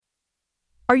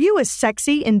Are you a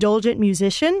sexy, indulgent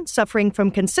musician suffering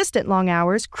from consistent long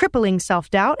hours, crippling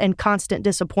self-doubt, and constant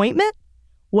disappointment?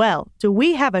 Well, do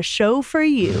we have a show for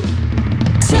you?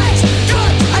 Sex,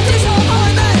 drugs, and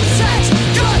disappointment. Sex,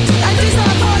 drugs, and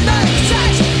disappointment.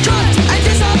 Sex, drugs, and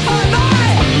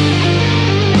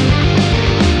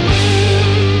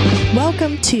disappointment.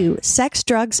 Welcome to Sex,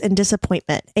 Drugs, and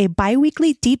Disappointment, a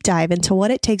bi-weekly deep dive into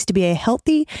what it takes to be a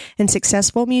healthy and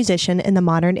successful musician in the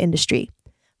modern industry.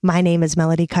 My name is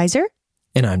Melody Kaiser.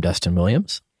 And I'm Dustin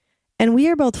Williams. And we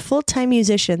are both full-time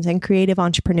musicians and creative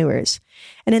entrepreneurs.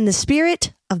 And in the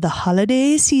spirit of the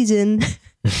holiday season,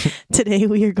 today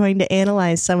we are going to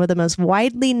analyze some of the most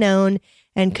widely known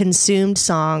and consumed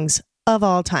songs of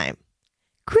all time.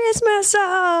 Christmas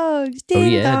songs!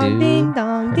 Ding dong, ding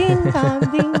dong, ding dong,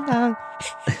 ding dong.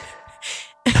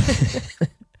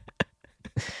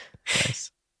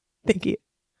 Nice. Thank you.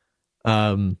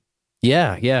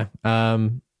 Yeah.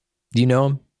 You know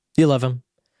them, you love them,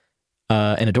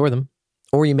 and adore them,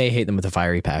 or you may hate them with a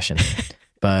fiery passion.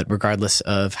 But regardless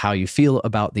of how you feel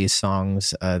about these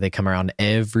songs, they come around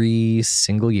every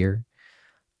single year.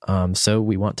 So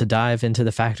we want to dive into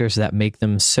the factors that make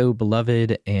them so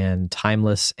beloved and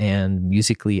timeless and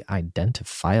musically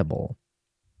identifiable.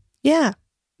 Yeah,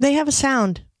 they have a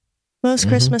sound. Most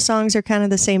Christmas songs are kind of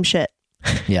the same shit.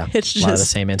 Yeah, it's a lot of the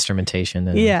same instrumentation.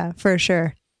 And, yeah, for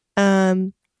sure.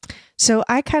 So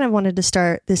I kind of wanted to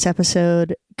start this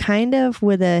episode kind of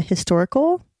with a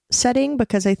historical setting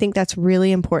because I think that's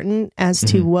really important as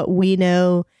to what we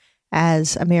know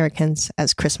as Americans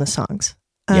as Christmas songs.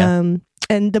 Yeah.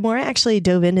 And the more I actually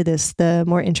dove into this, the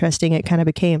more interesting it kind of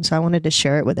became. So I wanted to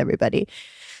share it with everybody.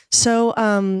 So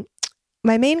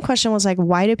my main question was like,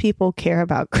 why do people care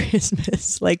about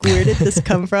Christmas? Like, where did this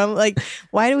come from? Like,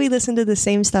 why do we listen to the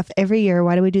same stuff every year?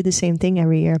 Why do we do the same thing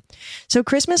every year? So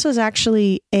Christmas was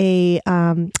actually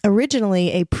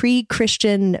originally a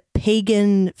pre-Christian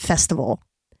pagan festival,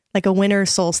 like a winter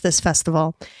solstice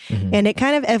festival. And it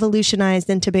kind of evolutionized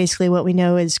into basically what we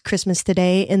know as Christmas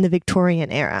today in the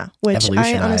Victorian era, which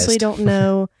I honestly don't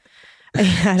know.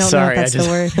 I don't know if that's the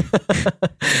word.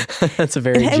 That's a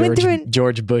very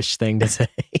George Bush thing to say.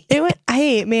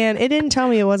 Hey, man, it didn't tell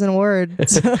me it wasn't a word.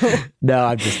 So. No,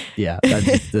 I'm just,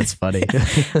 that's funny.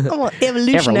 I'm going to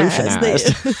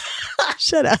evolutionize.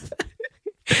 Shut up.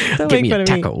 Don't Give make me fun a of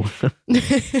taco.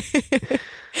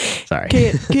 Sorry.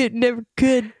 Never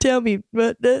could tell me.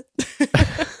 But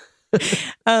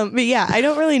yeah, I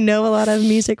don't really know a lot of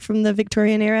music from the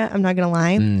Victorian era. I'm not going to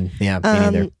lie. Me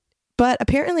neither. But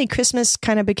apparently Christmas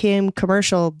kind of became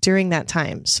commercial during that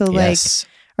time. So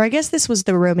or I guess this was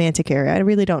the Romantic era. I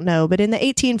really don't know. But in the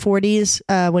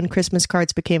 1840s, when Christmas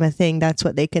cards became a thing, that's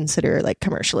what they consider like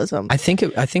commercialism. I think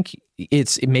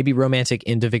it may be Romantic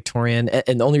into Victorian.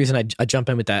 And the only reason I jump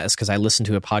in with that is because I listened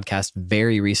to a podcast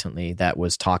very recently that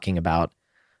was talking about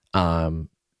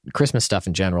Christmas stuff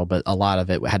in general, but a lot of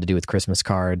it had to do with Christmas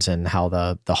cards and how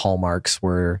the hallmarks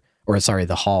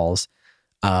the halls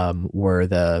were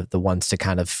the ones to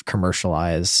kind of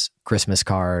commercialize Christmas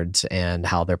cards and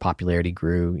how their popularity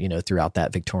grew, throughout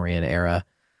that Victorian era.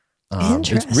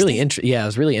 Interesting. It's really it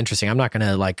was really interesting. I'm not going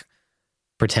to like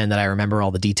pretend that I remember all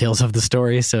the details of the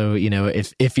story. So,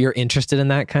 if you're interested in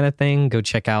that kind of thing, go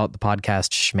check out the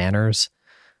podcast Schmanners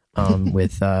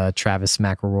with Travis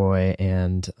McElroy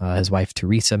and his wife,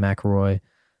 Teresa McElroy.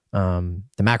 The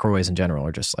McElroys in general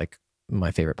are just like my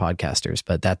favorite podcasters,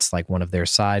 but that's like one of their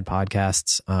side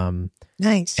podcasts.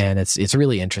 Nice. And it's a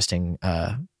really interesting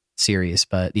series,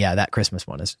 but yeah, that Christmas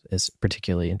one is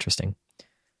particularly interesting.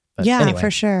 But anyway.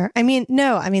 For sure.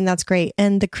 That's great.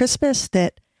 And the Christmas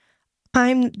that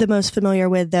I'm the most familiar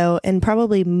with though, and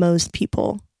probably most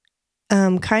people,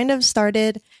 kind of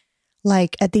started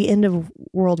like at the end of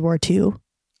World War II.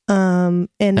 And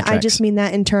I just mean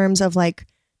that in terms of like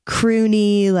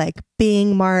croony, like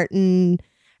Bing Martin,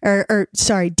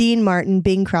 Dean Martin,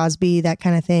 Bing Crosby, that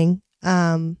kind of thing.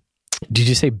 Did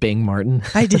you say Bing Martin?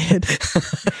 I did.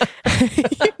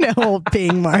 Old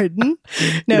Bing Martin.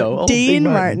 No, Dean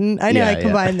Martin. I know, I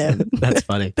combined them. That's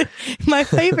funny. My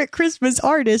favorite Christmas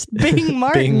artist, Bing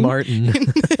Martin. Bing Martin.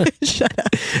 Shut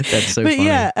up. That's so funny.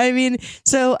 Yeah,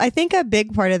 so I think a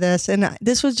big part of this, and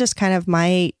this was just kind of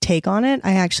my take on it.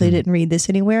 I actually didn't read this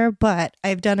anywhere, but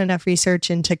I've done enough research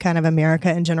into kind of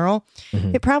America in general.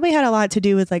 It probably had a lot to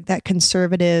do with like that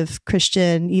conservative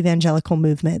Christian evangelical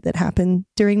movement that happened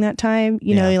during that time.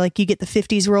 Like you get the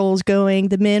 50s rolls going,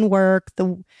 the men work,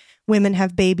 the women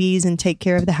have babies and take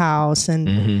care of the house.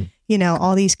 And,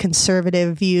 all these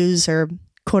conservative views are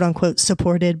quote unquote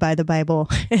supported by the Bible.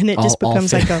 And it just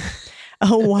becomes like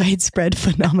a widespread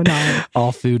phenomenon.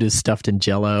 All food is stuffed in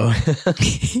Jell-O.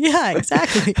 Yeah,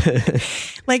 exactly.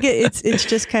 Like it's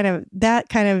just kind of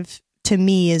to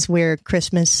me is where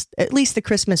Christmas, at least the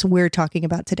Christmas we're talking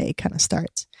about today, kind of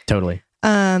starts. Totally.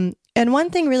 And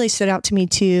one thing really stood out to me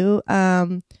too.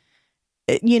 50s,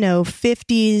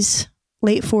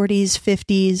 late 40s,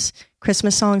 50s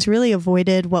Christmas songs really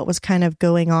avoided what was kind of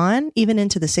going on, even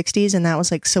into the 60s, and that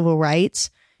was like civil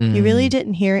rights. You really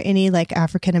didn't hear any like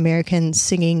African Americans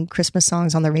singing Christmas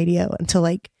songs on the radio until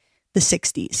like the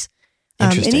 60s.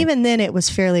 And even then it was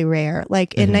fairly rare.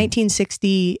 Like in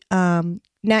 1960,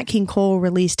 Nat King Cole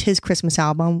released his Christmas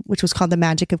album, which was called The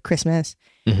Magic of Christmas.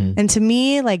 And to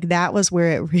me, like that was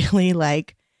where it really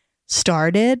like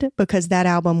started, because that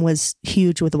album was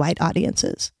huge with white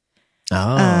audiences.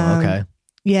 Oh, okay.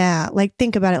 Yeah. Like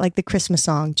think about it, like the Christmas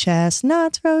song,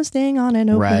 Chestnuts Roasting on an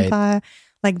Open Fire.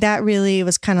 Like that really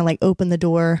was kind of like opened the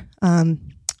door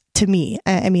to me.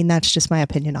 I mean, that's just my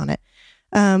opinion on it.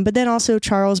 But then also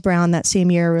Charles Brown that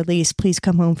same year released Please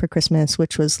Come Home for Christmas,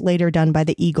 which was later done by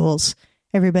the Eagles.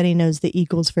 Everybody knows the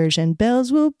Eagles version.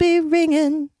 Bells will be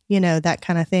ringing, that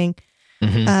kind of thing.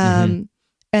 And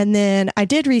then I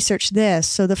did research this.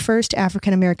 So the first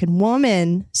African-American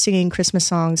woman singing Christmas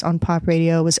songs on pop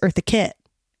radio was Eartha Kitt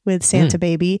with Santa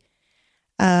Baby.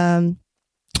 And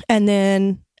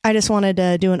then I just wanted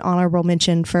to do an honorable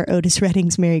mention for Otis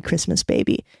Redding's Merry Christmas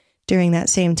Baby during that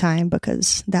same time,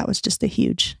 because that was just a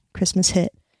huge Christmas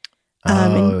hit.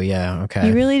 Yeah. Okay.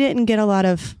 You really didn't get a lot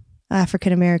of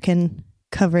African-American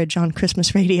coverage on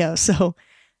Christmas radio. So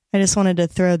I just wanted to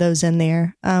throw those in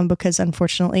there because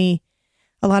unfortunately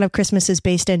a lot of Christmas is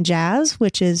based in jazz,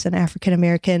 which is an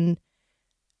African-American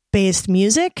based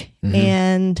music.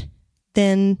 And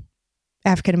then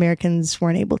African Americans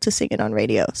weren't able to sing it on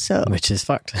radio, so which is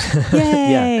fucked.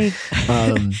 Yay.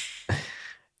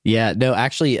 Yeah. No,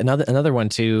 actually, another one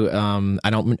too.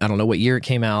 I don't know what year it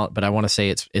came out, but I want to say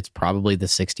it's probably the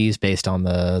 60s based on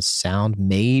the sound,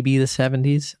 maybe the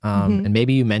 70s. And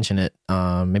maybe you mention it.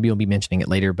 Maybe you'll be mentioning it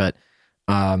later, but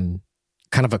kind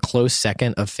of a close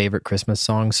second of favorite Christmas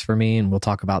songs for me, and we'll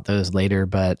talk about those later.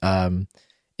 But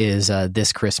is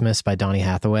 "This Christmas" by Donny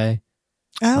Hathaway.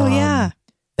 Oh yeah.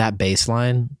 That bass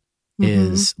line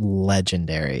is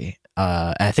legendary.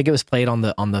 I think it was played on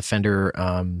the Fender,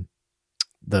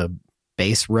 the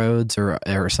bass Rhodes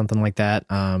or something like that.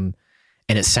 And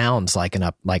it sounds like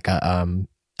a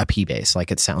P bass.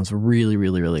 Like it sounds really,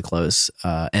 really, really close.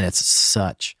 And it's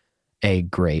such a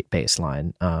great bass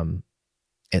line.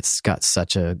 It's got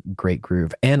such a great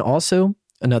groove. And also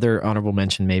another honorable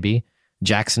mention, maybe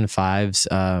Jackson 5's,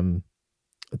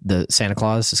 the Santa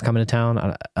Claus is coming to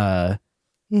town. The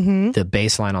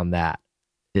bass line on that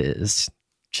is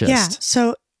just... Yeah,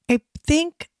 so I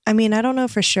think, I don't know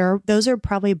for sure. Those are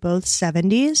probably both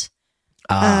 70s,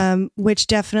 which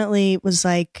definitely was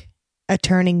like a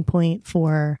turning point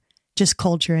for just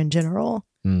culture in general.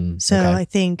 I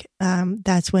think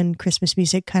that's when Christmas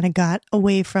music kind of got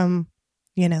away from,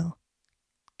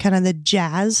 kind of the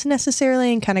jazz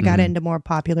necessarily and kind of got into more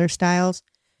popular styles.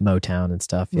 Motown and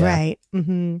stuff. Yeah. Right.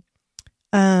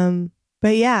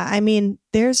 But yeah,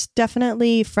 there's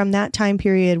definitely from that time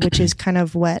period, which is kind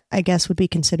of what I guess would be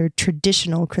considered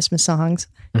traditional Christmas songs.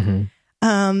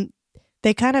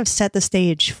 They kind of set the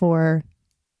stage for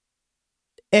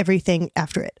everything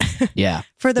after it. Yeah.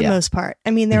 For the most part.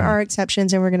 There are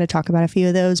exceptions and we're going to talk about a few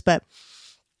of those, but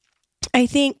I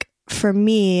think for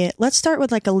me, let's start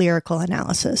with like a lyrical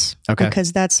analysis. Okay.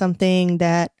 Because that's something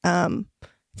that I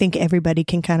think everybody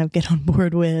can kind of get on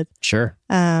board with. Sure.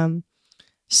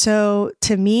 So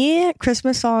to me,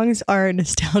 Christmas songs are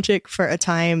nostalgic for a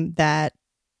time that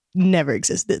never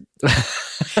existed.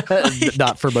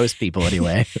 Not for most people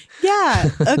anyway. Yeah.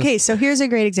 Okay. So here's a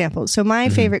great example. So my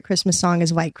favorite Christmas song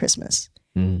is White Christmas,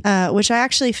 which I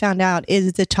actually found out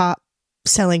is the top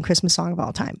selling Christmas song of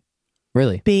all time.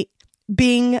 Really?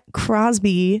 Bing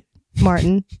Crosby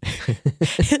Martin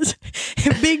is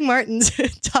Bing Martin's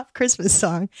top Christmas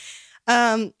song.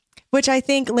 Which I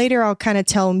think later I'll kind of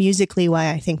tell musically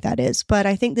why I think that is. But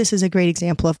I think this is a great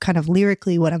example of kind of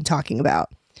lyrically what I'm talking about.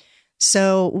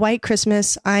 So White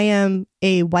Christmas, I am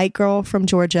a white girl from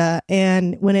Georgia.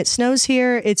 And when it snows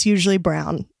here, it's usually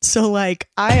brown. So like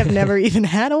I have never even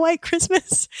had a white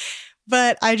Christmas,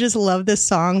 but I just love this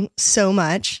song so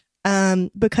much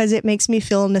because it makes me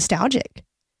feel nostalgic.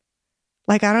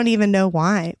 Like I don't even know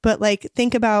why, but like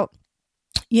think about,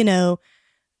 the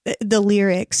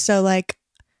lyrics. So like,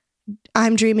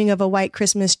 I'm dreaming of a white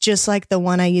Christmas just like the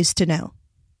one I used to know.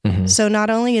 So not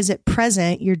only is it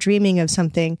present, you're dreaming of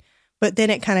something, but then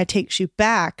it kind of takes you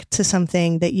back to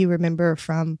something that you remember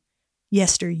from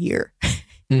yesteryear.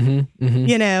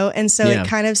 you know? And so Yeah. it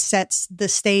kind of sets the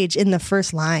stage in the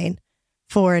first line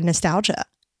for nostalgia.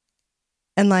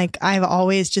 And like, I've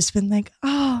always just been like,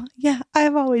 oh yeah,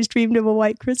 I've always dreamed of a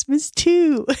white Christmas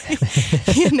too,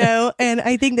 you know? And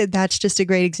I think that that's just a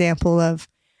great example of,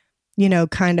 you know,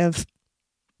 kind of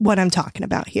what I'm talking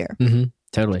about here.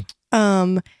 Totally.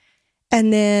 And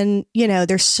then, you know,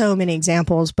 there's so many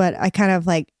examples, but I kind of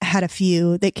like had a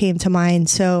few that came to mind.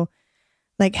 So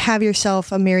like, Have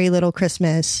Yourself a Merry Little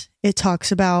Christmas. It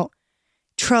talks about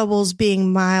troubles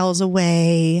being miles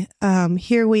away.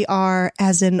 Here we are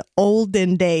as in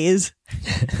olden days,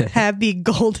 happy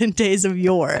golden days of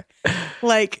yore.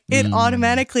 Like, it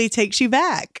automatically takes you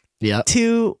back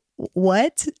to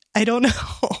what? I don't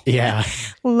know. Yeah.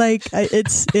 Like,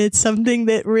 it's something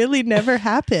that really never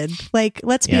happened. Like,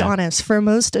 let's be honest, for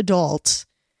most adults,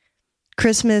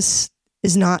 Christmas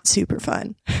is not super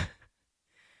fun.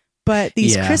 But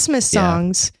these Christmas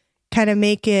songs kind of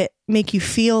make you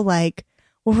feel like,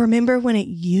 well, remember when it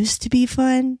used to be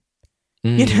fun?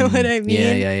 You know what I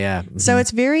mean? Yeah. So it's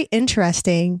very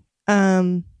interesting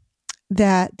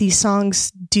that these songs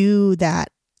do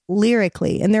that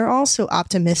lyrically, and they're also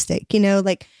optimistic, you know,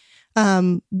 like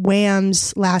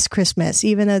Wham's Last Christmas,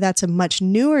 even though that's a much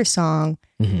newer song,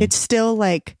 it's still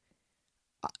like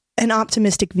an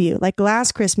optimistic view. Like,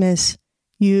 last Christmas,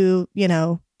 you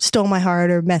know, stole my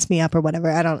heart or messed me up or whatever.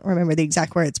 I don't remember the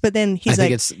exact words, but then he's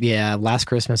like, last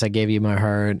Christmas I gave you my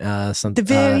heart. The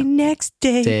very next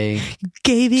day, you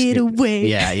gave it away.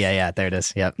 Yeah. There it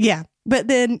is. Yep. Yeah. But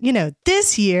then, you know,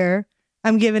 this year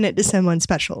I'm giving it to someone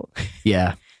special.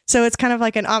 Yeah. So it's kind of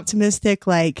like an optimistic,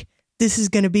 like, this is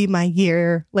going to be my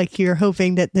year. Like, you're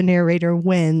hoping that the narrator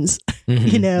wins,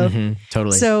 you know?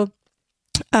 Totally. So,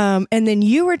 and then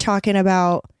you were talking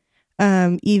about,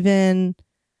 even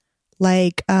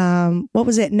like, what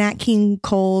was it? Nat King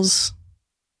Cole's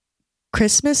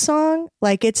Christmas song.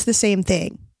 Like, it's the same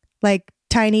thing. Like,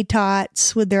 tiny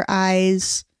tots with their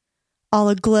eyes all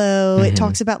aglow. It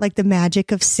talks about like the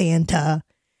magic of Santa.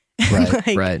 Right.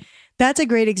 Like, right. That's a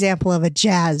great example of a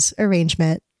jazz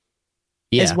arrangement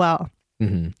as well.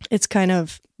 It's kind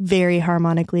of very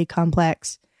harmonically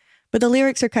complex, but the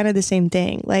lyrics are kind of the same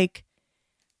thing. Like,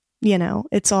 you know,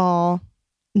 it's all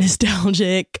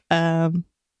nostalgic.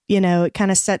 You know, it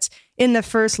kind of sets in the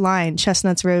first line,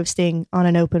 chestnuts roasting on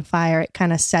an open fire. It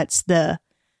kind of sets the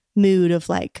mood of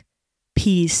like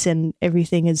peace and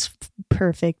everything is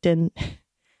perfect. And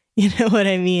you know what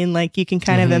I mean? Like, you can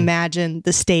kind of imagine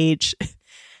the stage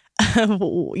of,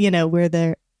 you know, where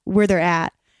they're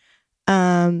at.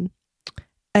 And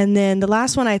then the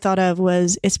last one I thought of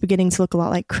was It's Beginning to Look a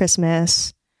Lot Like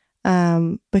Christmas.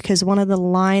 Because one of the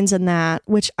lines in that,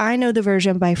 which I know the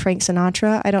version by Frank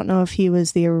Sinatra, I don't know if he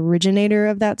was the originator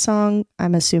of that song.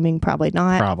 I'm assuming probably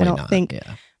not. I don't think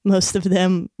most of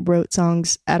them wrote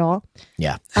songs at all.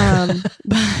 Yeah.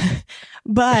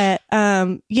 But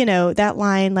you know, that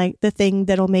line, like, the thing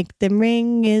that'll make them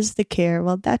ring is the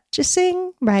carol that you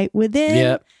sing right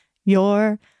within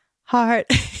your heart.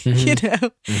 You know,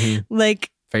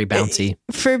 like, very bouncy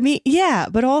for me. Yeah.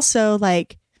 But also,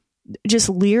 like, just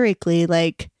lyrically,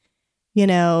 like, you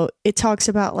know, it talks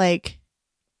about like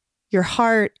your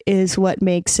heart is what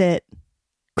makes it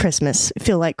Christmas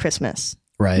feel like Christmas.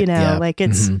 Right. You know, like,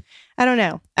 it's, I don't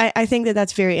know. I think that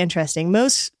that's very interesting.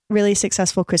 Most really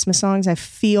successful Christmas songs, I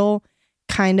feel,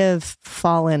 kind of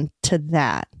fall into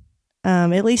that.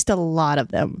 At least a lot of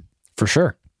them. For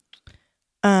sure.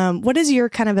 What is your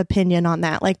kind of opinion on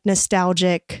that? Like,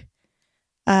 nostalgic,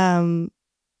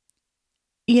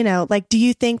 you know, like, do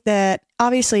you think that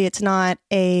obviously it's not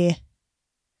a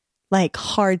like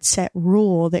hard set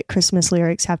rule that Christmas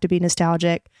lyrics have to be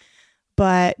nostalgic,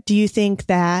 but do you think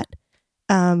that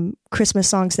Christmas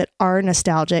songs that are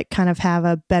nostalgic kind of have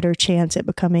a better chance at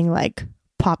becoming like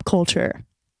pop culture?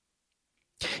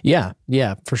 Yeah,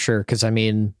 for sure. Because I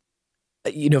mean,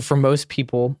 you know, for most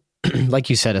people, like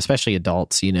you said, especially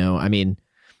adults, you know, I mean,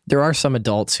 there are some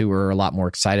adults who are a lot more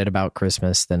excited about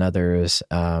Christmas than others.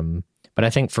 But I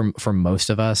think for most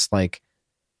of us, like,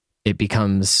 it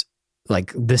becomes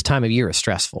like this time of year is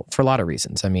stressful for a lot of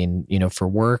reasons. I mean, you know, for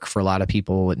work, for a lot of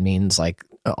people, it means like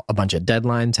a bunch of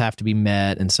deadlines have to be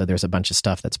met. And so there's a bunch of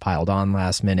stuff that's piled on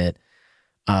last minute.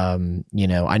 You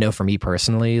know, I know for me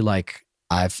personally, like,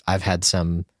 I've had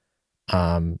some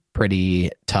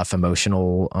pretty tough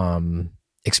emotional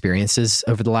experiences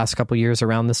over the last couple of years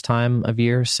around this time of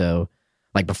year. So,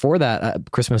 like, before that,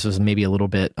 Christmas was maybe a little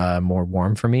bit more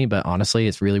warm for me, but honestly,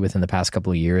 it's really within the past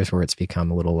couple of years where it's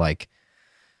become a little like,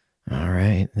 all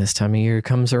right, this time of year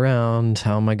comes around.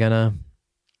 How am I gonna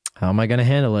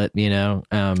handle it? You know?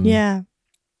 Yeah.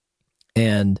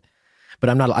 but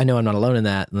I know I'm not alone in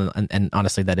that. And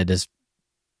honestly, that it is,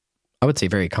 I would say,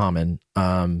 very common,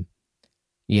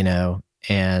 you know,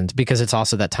 and because it's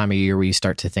also that time of year where you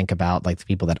start to think about like the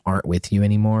people that aren't with you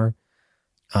anymore.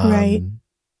 Right.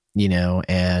 You know,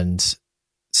 and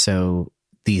so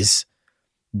these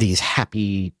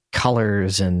happy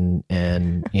colors and,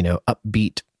 you know,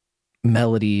 upbeat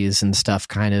melodies and stuff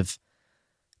kind of,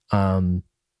 you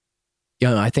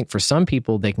know, I think for some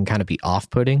people they can kind of be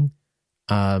off-putting.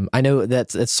 I know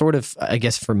that's sort of, I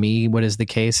guess for me, what is the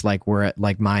case? Like we're at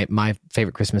like my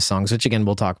favorite Christmas songs, which again,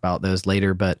 we'll talk about those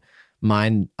later, but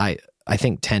mine, I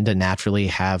think tend to naturally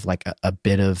have like a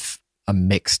bit of a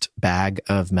mixed bag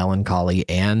of melancholy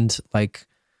and like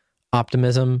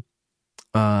optimism.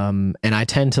 And I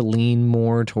tend to lean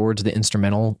more towards the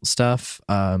instrumental stuff.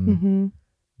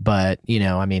 But you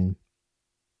know, I mean,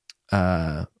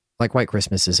 like White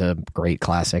Christmas is a great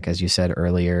classic, as you said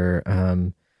earlier.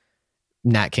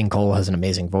 Nat King Cole has an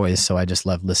amazing voice, so I just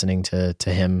love listening to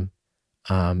him,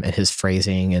 and his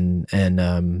phrasing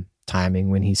and timing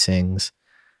when he sings.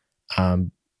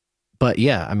 But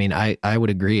yeah, I mean, I would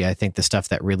agree. I think the stuff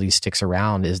that really sticks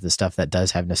around is the stuff that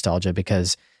does have nostalgia,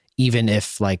 because even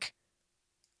if like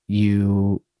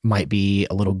you might be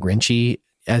a little grinchy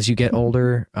as you get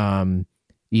older,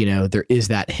 you know, there is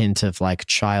that hint of like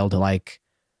childlike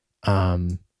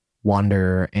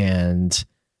wonder and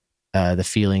the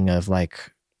feeling of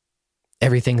like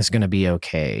everything's going to be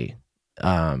okay.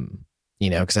 You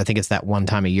know, because I think it's that one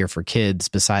time a year for kids,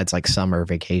 besides like summer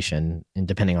vacation, and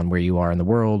depending on where you are in the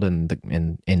world and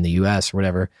in the US or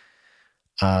whatever,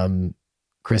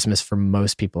 Christmas for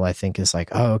most people, I think, is like,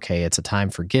 oh, okay, it's a time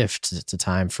for gifts. It's a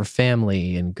time for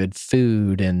family and good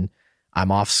food, and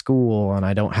I'm off school and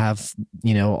I don't have,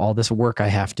 you know, all this work I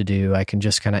have to do. I can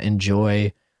just kind of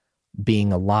enjoy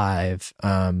being alive.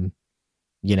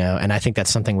 You know, and I think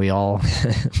that's something we all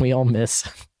miss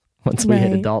once we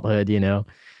hit adulthood, you know.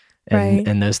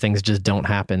 And those things just don't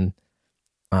happen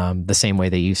the same way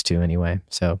they used to anyway.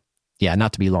 So yeah,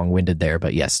 not to be long-winded there,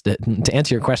 but yes, to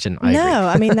answer your question, I agree.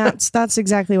 I mean, that's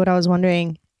exactly what I was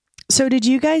wondering. So did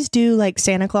you guys do like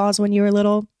Santa Claus when you were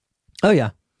little? Oh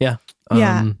yeah. Yeah.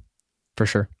 Yeah. For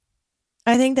sure.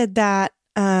 I think that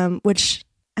which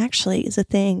actually is a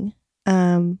thing,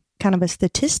 kind of a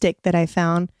statistic that I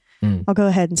found. I'll go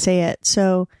ahead and say it.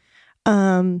 So,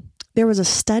 there was a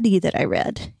study that I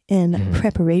read in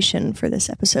preparation for this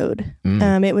episode.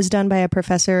 It was done by a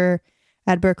professor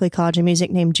at Berklee College of Music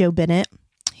named Joe Bennett.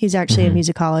 He's actually a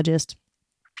musicologist.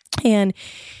 And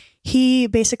he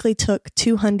basically took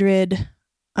 200,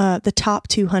 the top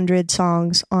 200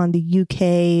 songs on the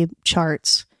UK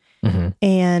charts.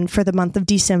 And for the month of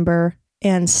December,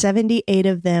 and 78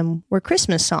 of them were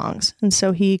Christmas songs. And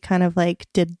so he kind of like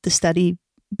did the study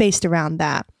based around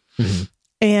that.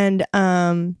 And,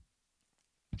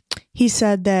 he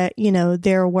said that, you know,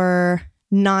 there were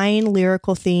 9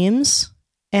 lyrical themes,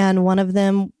 and one of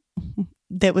them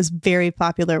that was very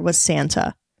popular was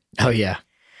Santa. Oh yeah.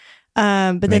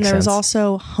 But then there was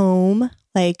also home,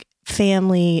 like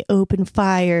family, open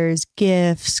fires,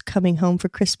 gifts, coming home for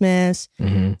Christmas,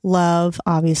 love,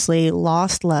 obviously,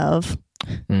 lost love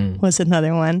was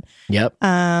another one. Yep.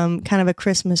 Kind of a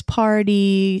Christmas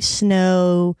party,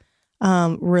 snow,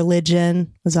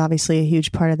 religion was obviously a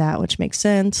huge part of that, which makes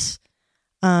sense.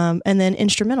 And then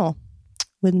instrumental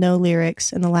with no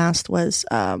lyrics. And the last was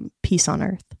Peace on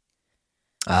Earth.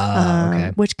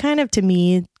 Okay. Which kind of, to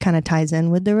me, kind of ties in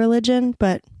with the religion,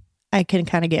 but I can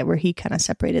kind of get where he kind of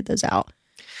separated those out.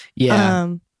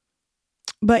 Yeah.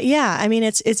 But yeah, I mean,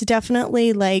 it's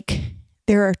definitely like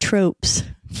there are tropes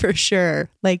for sure,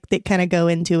 like that kind of go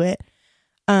into it.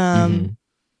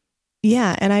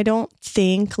 Yeah, and I don't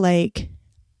think like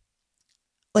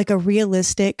a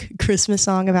realistic Christmas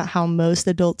song about how most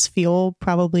adults feel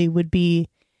probably would be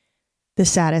the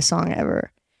saddest song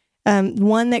ever.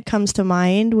 One that comes to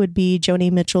mind would be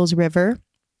Joni Mitchell's River.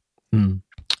 I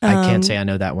can't say I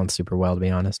know that one super well, to be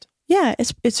honest. Yeah,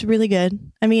 it's really good.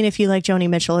 I mean, if you like Joni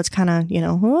Mitchell, it's kind of, you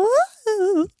know,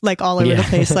 like all over the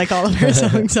place, like all of her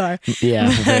songs are. Yeah,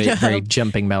 very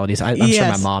jumping melodies. I'm sure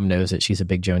my mom knows it. She's a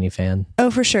big Joni fan. Oh,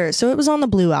 for sure. So it was on the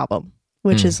Blue album,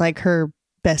 which is like her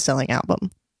best-selling album.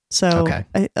 So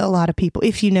a lot of people,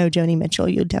 if you know Joni Mitchell,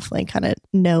 you'll definitely kind of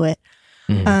know it.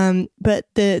 But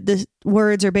the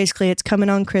words are basically, it's coming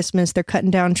on Christmas. They're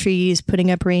cutting down trees, putting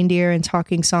up reindeer, and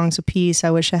talking songs of peace.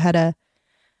 I wish I had a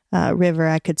river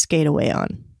I could skate away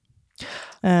on.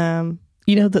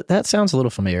 You know, that sounds a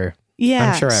little familiar.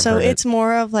 Yeah. I'm sure I've heard it's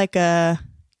more of like a,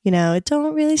 you know, it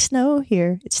don't really snow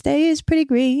here. It stays pretty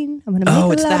green. I'm going to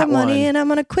make a lot of money and I'm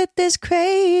going to quit this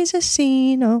crazy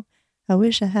scene. Oh, I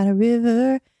wish I had a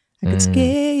river I could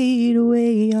skate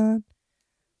away on.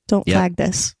 Don't flag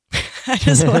this. I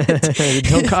just wanted to...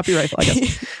 Don't copyright flag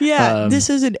us. Yeah, this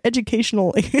is an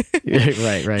educational.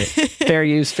 Right. Fair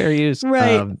use.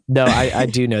 Right. No, I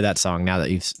do know that song now that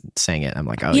you've sang it. I'm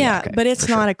like, oh yeah. Okay, but it's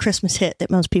not a Christmas hit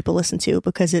that most people listen to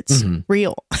because it's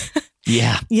real.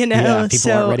 Yeah. You know, yeah,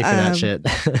 people aren't ready for that shit.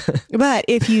 But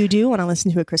if you do want to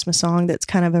listen to a Christmas song that's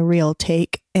kind of a real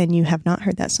take and you have not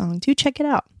heard that song, do check it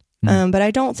out. But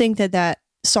I don't think that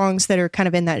songs that are kind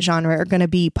of in that genre are going to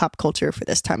be pop culture for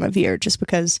this time of year, just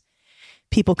because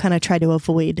people kind of try to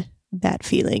avoid that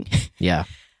feeling. Yeah.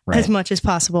 Right. As much as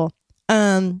possible.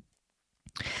 But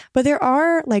there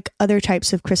are like other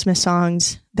types of Christmas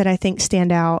songs that I think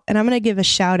stand out. And I'm going to give a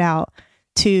shout out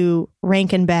to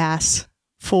Rankin Bass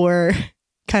for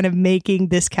kind of making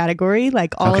this category,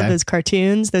 like all of those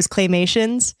cartoons, those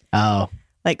claymations. Oh.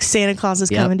 Like Santa Claus is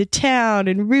coming to town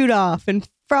and Rudolph and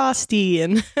Frosty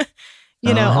and,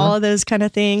 you know, all of those kind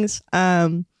of things.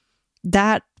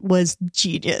 That was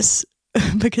genius.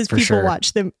 Because people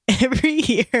watch them every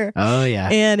year. Oh yeah.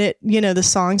 And it, you know, the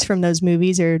songs from those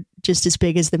movies are just as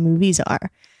big as the movies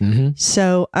are.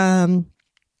 So,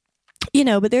 you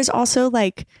know, but there's also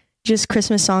like just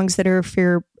Christmas songs that are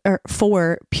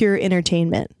for pure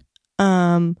entertainment.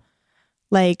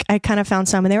 Like I kind of found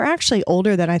some and they were actually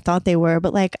older than I thought they were,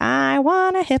 but like, I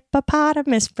want a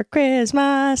hippopotamus for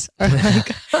Christmas, or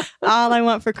like all I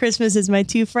want for Christmas is my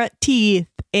 2 front teeth.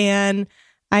 And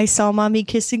I saw Mommy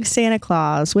Kissing Santa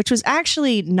Claus, which was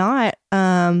actually not,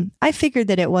 I figured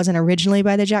that it wasn't originally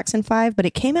by the Jackson 5, but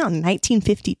it came out in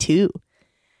 1952,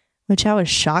 which I was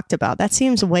shocked about. That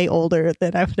seems way older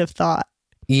than I would have thought.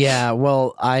 Yeah,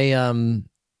 well, I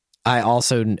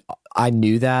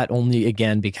knew that only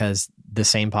again because the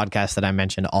same podcast that I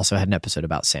mentioned also had an episode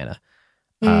about Santa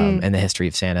and the history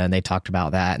of Santa, and they talked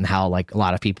about that and how like a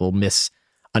lot of people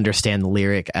understand the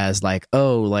lyric as like,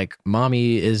 oh, like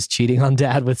mommy is cheating on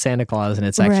dad with Santa Claus, and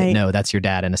it's actually no, that's your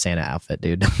dad in a Santa outfit,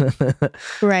 dude.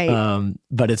 Right.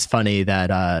 But it's funny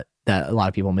that that a lot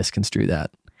of people misconstrue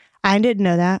that. I didn't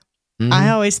know that. I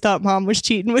always thought mom was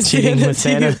cheating with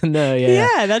Santa. No,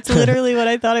 yeah, that's literally what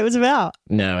I thought it was about.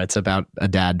 No, it's about a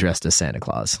dad dressed as Santa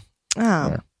Claus.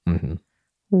 Oh, yeah.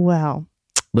 Wow.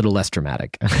 Little less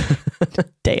dramatic.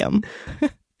 Damn.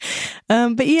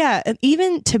 But yeah,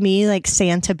 even to me, like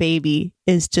Santa Baby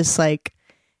is just like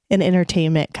an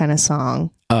entertainment kind of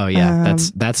song. Oh yeah.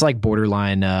 That's like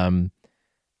borderline.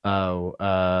 What's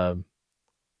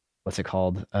it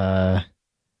called?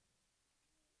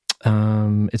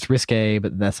 It's risque,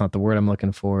 but that's not the word I'm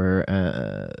looking for.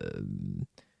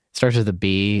 Starts with a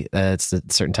B. It's a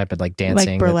certain type of like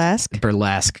dancing. Like burlesque?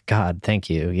 Burlesque. God, thank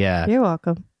you. Yeah. You're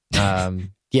welcome.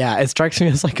 Yeah, it strikes me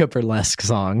as like a burlesque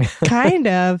song. Kind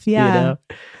of, yeah. You know?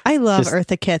 I love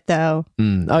Eartha Kitt, though.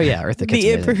 Oh, yeah, Eartha Kitt's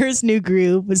The Emperor's New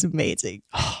Groove was amazing.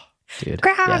 Oh, dude,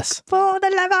 grasp for the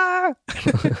lever.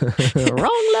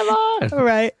 Wrong lever.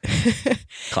 Right.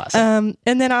 Classic.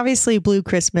 And then obviously Blue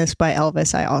Christmas by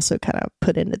Elvis, I also kind of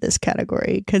put into this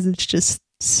category because it's just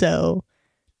so...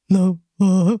 like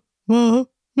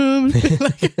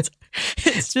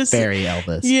it's just very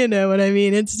Elvis. You know what I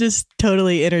mean? It's just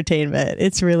totally entertainment.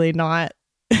 It's really not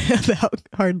about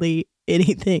hardly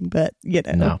anything, but you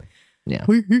know. No. Yeah.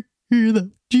 We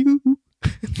love you.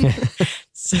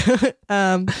 So,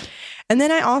 and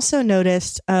then I also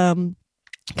noticed, kind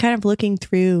of looking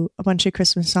through a bunch of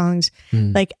Christmas songs,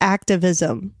 like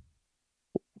activism,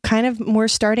 kind of more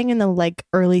starting in the like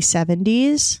early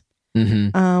 70s,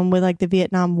 with like the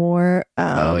Vietnam War.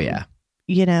 Oh yeah.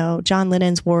 You know, John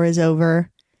Lennon's War Is Over.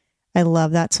 I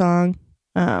love that song.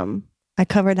 I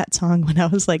covered that song when I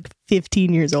was like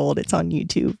 15 years old. It's on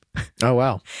YouTube. Oh,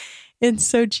 wow. It's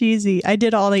so cheesy. I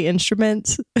did all the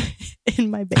instruments in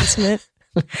my basement.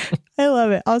 I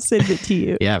love it. I'll send it to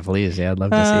you. Yeah, please. Yeah, I'd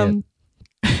love to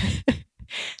see it.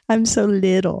 I'm so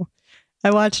little.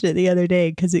 I watched it the other day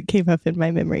because it came up in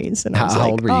my memories. And I was how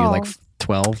like, old were you? Like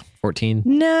 12, 14?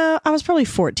 No, I was probably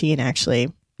 14,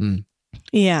 actually.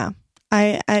 Yeah.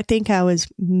 I think I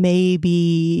was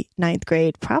maybe 9th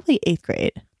grade, probably 8th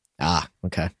grade. Ah,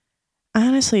 okay. I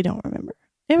honestly don't remember.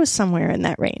 It was somewhere in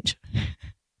that range.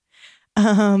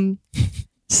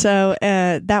 So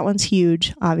that one's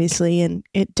huge, obviously, and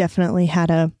it definitely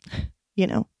had a, you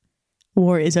know,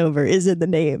 War Is Over is in the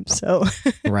name. So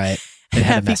right.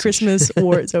 Happy Christmas,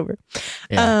 War Is Over.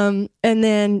 Yeah. And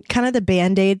then kind of the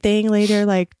Band-Aid thing later,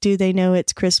 like, Do They Know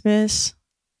It's Christmas?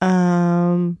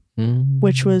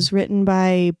 Which was written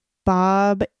by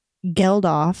Bob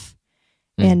Geldof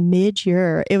and Midge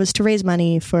Ure. It was to raise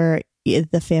money for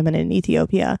the famine in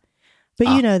Ethiopia. But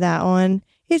you know that one.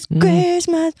 It's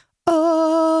Christmas.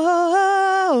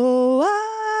 Oh,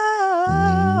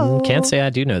 Oh, Can't say I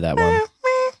do know that one.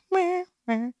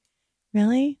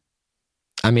 Really?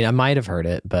 I mean, I might have heard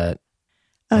it, but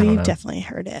Oh, I don't you've know. definitely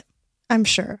heard it. I'm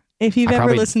sure. If you've I ever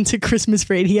probably- listened to Christmas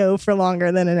radio for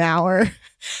longer than an hour,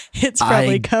 it's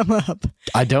probably come up.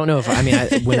 I don't know if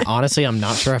honestly, I'm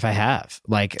not sure if I have.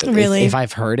 Like, Really? if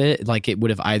I've heard it, like it would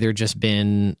have either just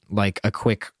been like a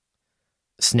quick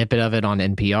snippet of it on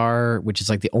NPR, which is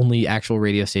like the only actual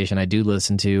radio station I do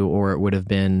listen to, or it would have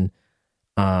been.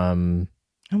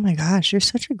 Oh my gosh, you're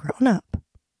such a grown up.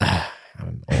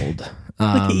 I'm old. Look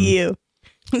at you.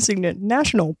 Listening to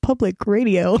National Public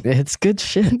Radio. It's good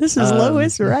shit. This is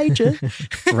Lois Righteous.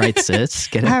 Right, sis.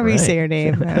 Get it However you right. say her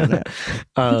name. I don't know.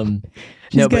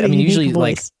 She's No, got but a I mean, unique usually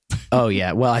voice. oh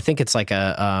yeah. Well, I think it's like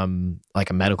a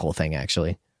medical thing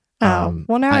actually. Oh,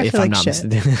 well, now I if feel I'm like not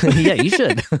shit. yeah, you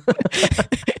should.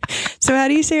 So how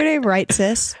do you say her name? Right,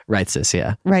 sis? Right, sis.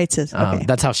 Yeah. Right, sis. Okay.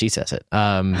 That's how she says it.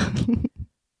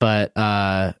 But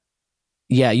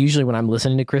yeah, usually when I'm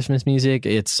listening to Christmas music,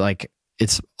 it's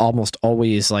almost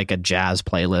always like a jazz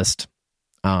playlist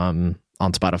on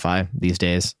Spotify these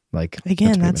days. Like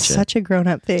Again, pretty that's much it. such a grown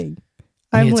up thing.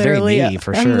 I mean, it's very me,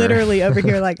 for I'm sure. literally over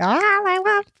here like, all I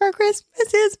want for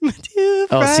Christmas is my two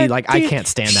Oh, see, front like I teeth." can't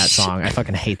stand that song. I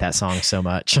fucking hate that song so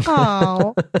much.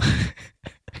 Oh,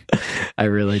 I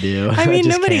really do. I mean,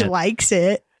 just nobody can't. likes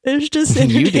it. It's just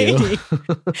You do. entertaining.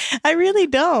 I really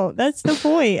don't. That's the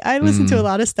point. I listen to a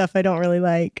lot of stuff I don't really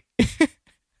like.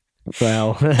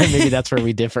 Well, maybe that's where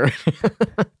we differ.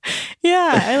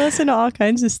 Yeah, I listen to all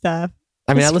kinds of stuff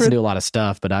I mean, I Just listen for- to a lot of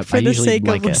stuff, but I for the usually sake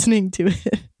like of it. listening to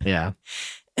it. Yeah.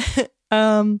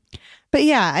 But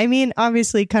yeah, I mean,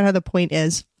 obviously, kind of the point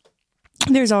is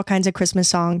there's all kinds of Christmas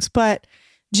songs, but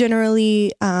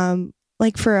generally,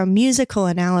 like for a musical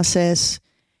analysis,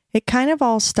 it kind of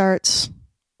all starts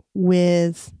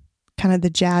with kind of the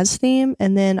jazz theme,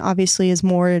 and then obviously, as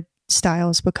more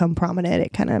styles become prominent,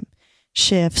 it kind of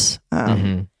shifts.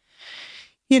 Mhm.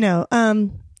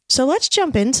 So let's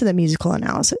jump into the musical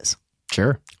analysis,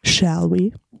 Sure. shall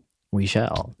we? We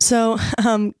shall. So,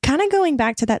 kind of going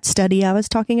back to that study I was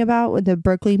talking about with the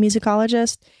Berkeley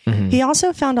musicologist, Mhm. he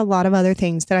also found a lot of other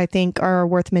things that I think are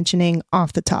worth mentioning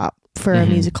off the top for a Mhm.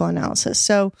 musical analysis.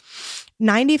 So,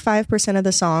 95% of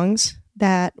the songs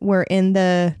that were in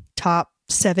the top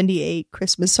 78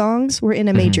 Christmas songs were in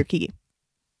a major key,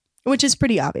 which is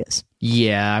pretty obvious.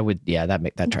 Yeah, I would. Yeah,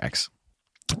 that tracks.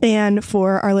 And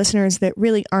for our listeners that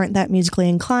really aren't that musically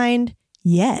inclined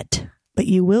yet, but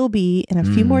you will be in a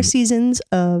few more seasons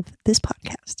of this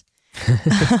podcast.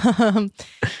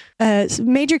 So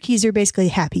major keys are basically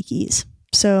happy keys.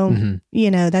 So,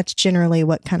 that's generally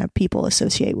what kind of people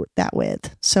associate that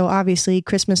with. So obviously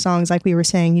Christmas songs, like we were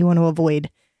saying, you want to avoid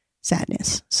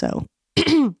sadness. So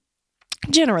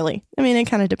generally, I mean, it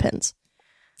kind of depends.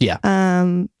 Yeah.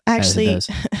 Actually, does.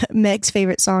 Meg's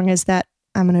favorite song is that,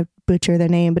 I'm going to butcher the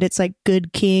name, but it's like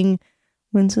Good King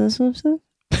Wenceslas.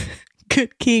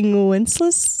 Good King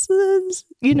Wenceslas.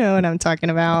 You know what I'm talking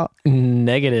about.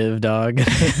 Negative, dog.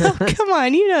 Oh, come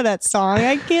on. You know that song.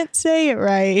 I can't say it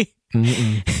right.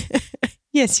 Mm-mm.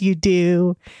 Yes, you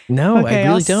do. No, Okay, I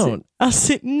really I'll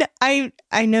don't. No,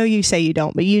 I know you say you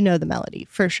don't, but you know the melody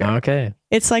for sure. Okay.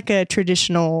 It's like a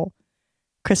traditional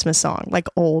Christmas song, like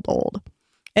old.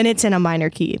 And it's in a minor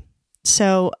key.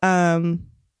 So,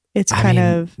 it's kind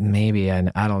of maybe I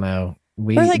don't know.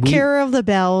 or like Carol of the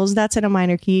Bells. That's in a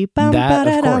minor key. Bum, That,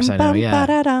 of course, I know, bum, yeah.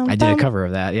 ba-da-dum, I did a bum. cover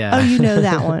of that. Yeah. Oh, you know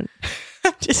that one.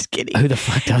 I'm just kidding. Who the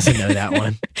fuck doesn't know that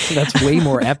one? That's way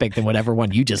more epic than whatever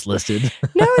one you just listed.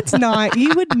 No, it's not.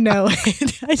 You would know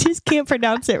it. I just can't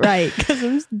pronounce it right because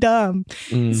I'm dumb.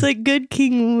 It's like Good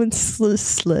King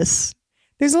Wenceslas.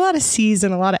 There's a lot of C's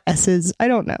and a lot of S's. I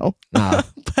don't know. Ah,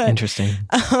 But, interesting.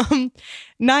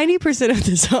 90% of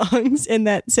the songs in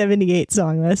that 78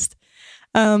 song list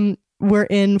were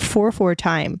in 4/4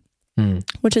 time,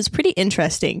 which is pretty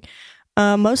interesting.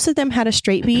 Most of them had a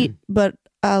straight beat, but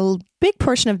a big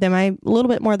portion of them, a little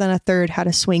bit more than a third, had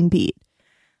a swing beat,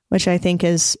 which I think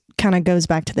is kind of goes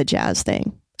back to the jazz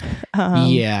thing.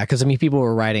 Yeah, because I mean, people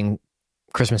were writing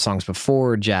Christmas songs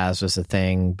before jazz was a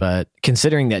thing, but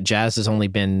considering that jazz has only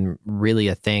been really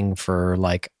a thing for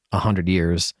like 100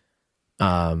 years,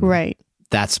 Right.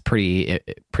 that's pretty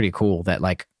cool that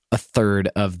like a third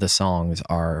of the songs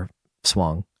are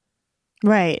swung.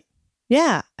 Right.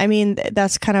 Yeah. I mean,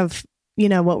 that's kind of,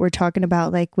 what we're talking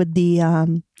about, like with the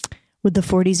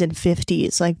 40s and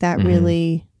 50s, like that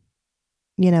really,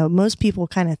 most people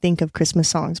kind of think of Christmas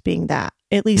songs being that,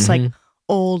 at least like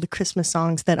old Christmas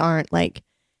songs that aren't like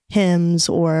hymns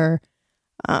or,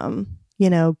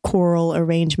 choral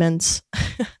arrangements.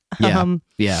 Yeah.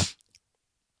 Yeah.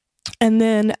 And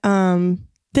then,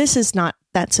 this is not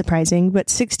that surprising, but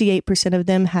 68% of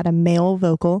them had a male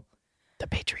vocal. The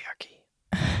patriarchy.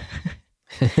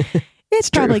 It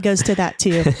probably goes to that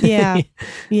too. Yeah.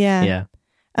 Yeah.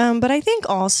 But I think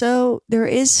also there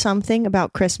is something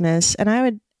about Christmas, and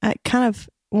I kind of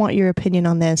want your opinion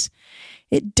on this.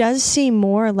 It does seem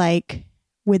more like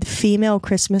with female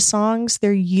Christmas songs,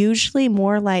 they're usually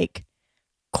more like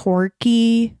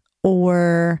quirky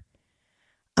or,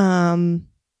 you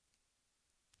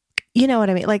know what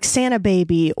I mean? Like Santa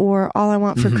Baby or All I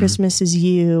Want for Christmas Is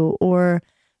You, or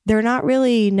they're not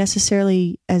really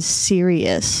necessarily as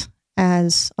serious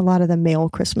as a lot of the male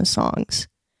Christmas songs.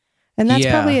 And that's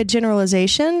probably a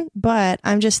generalization, but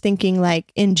I'm just thinking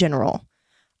like in general.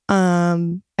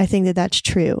 I think that that's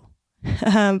true.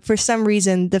 For some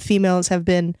reason, the females have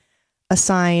been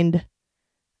assigned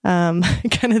kind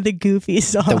of the goofy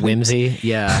song. The whimsy.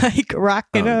 Yeah. Like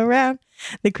rocking around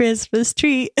the Christmas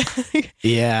tree.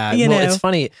 Yeah. You well, know. It's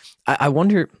funny. I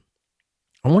wonder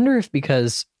if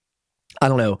because, I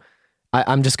don't know,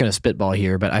 I'm just going to spitball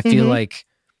here, but I feel like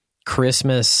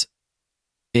Christmas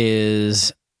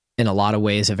is in a lot of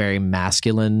ways a very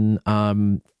masculine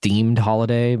themed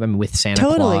holiday. I mean, with Santa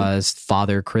Claus,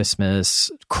 Father Christmas,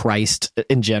 Christ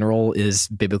in general is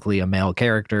biblically a male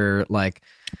character, like,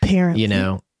 Apparently. you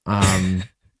know, and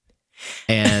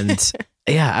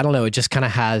yeah, I don't know. It just kind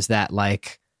of has that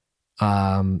like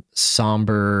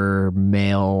somber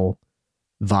male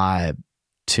vibe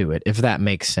to it, if that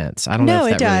makes sense. I don't know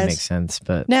if that really makes sense,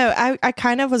 but no, I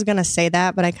kind of was gonna say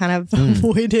that, but I kind of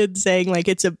avoided saying like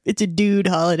it's a dude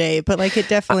holiday, but like it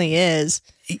definitely is.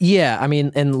 Yeah, I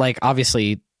mean, and like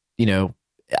obviously, you know,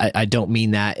 I don't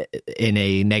mean that in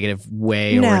a negative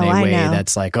way or in a way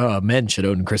that's like, oh, men should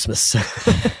own Christmas.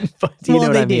 But you know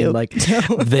what I mean? Like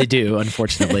they do,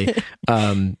 unfortunately.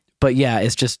 But yeah,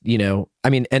 it's just, you know, I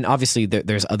mean, and obviously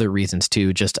there's other reasons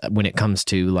too, just when it comes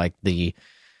to like the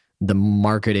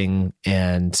marketing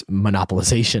and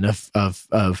monopolization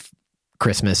of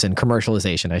Christmas and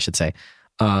commercialization, I should say.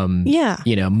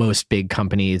 You know, most big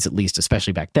companies, at least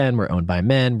especially back then, were owned by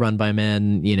men, run by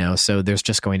men, you know, so there's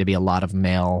just going to be a lot of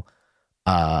male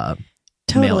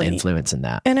influence in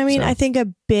that. And I mean, I think a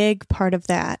big part of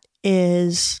that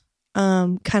is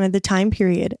kind of the time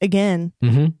period again,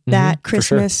 that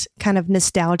Christmas kind of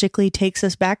nostalgically takes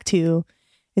us back to.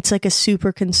 It's like a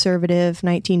super conservative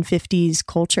 1950s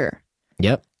culture.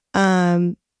 Yep.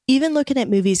 Even looking at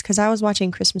movies, because I was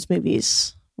watching Christmas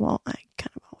movies. Well, I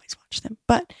kind of always watch them,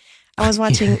 but I was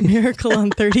watching Miracle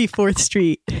on 34th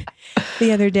Street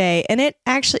the other day. And it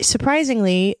actually,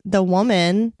 surprisingly, the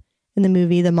woman in the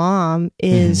movie, the mom,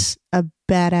 is a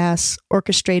badass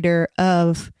orchestrator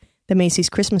of the Macy's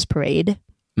Christmas Parade,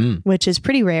 which is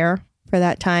pretty rare for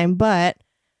that time. But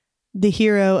the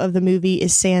hero of the movie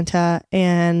is Santa,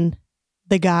 and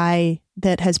the guy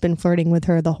that has been flirting with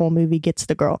her the whole movie gets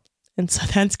the girl. And so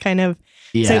that's kind of,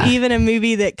 so even a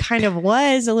movie that kind of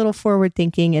was a little forward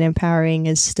thinking and empowering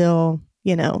is still,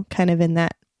 you know, kind of in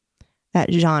that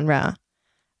genre.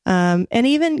 And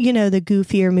even, you know, the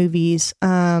goofier movies,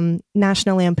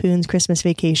 National Lampoon's Christmas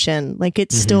Vacation, like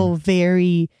it's still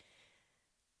very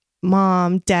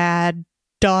mom, dad,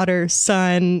 daughter,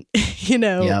 son, you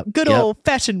know, good old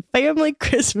fashioned family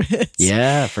Christmas.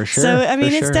 Yeah, for sure. So, I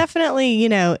mean, it's definitely, you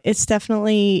know, it's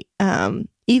definitely,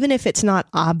 even if it's not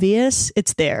obvious,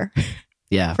 it's there.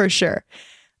 Yeah, for sure.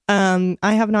 I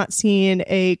have not seen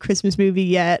a Christmas movie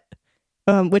yet,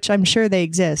 which I'm sure they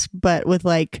exist, but with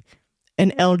like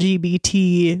an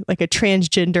LGBT, like a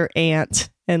transgender aunt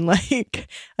and like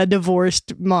a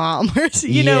divorced mom, or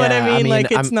you know what I mean?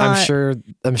 Like it's not.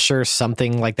 I'm sure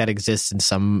something like that exists in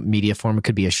some media form. It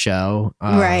could be a show,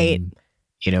 right?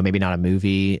 You know, maybe not a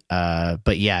movie.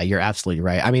 But yeah, you're absolutely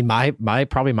right. I mean,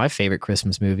 my favorite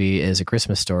Christmas movie is A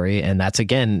Christmas Story, and that's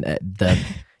again the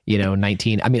you know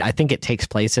 19. I mean, I think it takes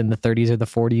place in the 30s or the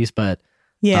 40s, but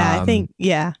yeah, I think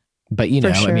But you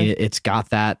know, sure. I mean, it's got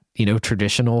that you know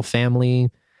traditional family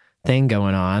thing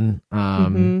going on.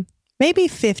 Maybe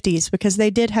 50s, because they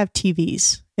did have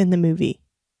TVs in the movie.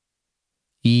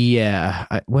 Yeah.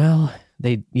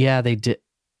 They did.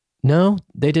 No,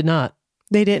 they did not.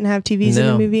 They didn't have TVs in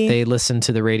the movie? They listened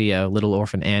to the radio, Little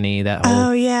Orphan Annie, that whole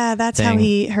Oh, yeah. That's how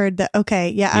he heard that. Okay.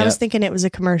 Yeah. I was thinking it was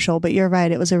a commercial, but you're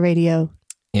right. It was a radio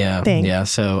thing. Yeah.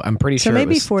 So I'm pretty sure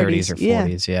maybe it was 30s or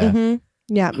 40s. Yeah.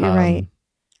 Yeah, you're right.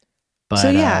 But,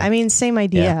 so yeah, I mean, same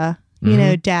idea. Yeah. You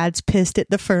know, dad's pissed at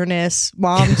the furnace.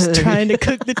 Mom's trying to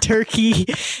cook the turkey.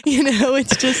 You know,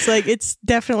 it's just like, it's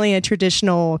definitely a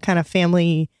traditional kind of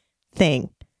family thing.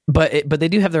 But they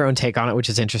do have their own take on it, which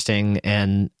is interesting.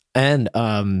 And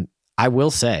I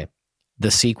will say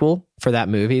the sequel for that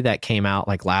movie that came out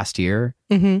like last year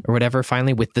Mm-hmm. or whatever,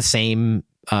 finally with the same,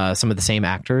 some of the same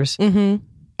actors.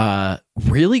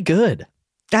 Mm-hmm. Really good.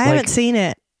 I haven't seen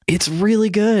it. It's really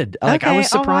good. Like, Okay, I was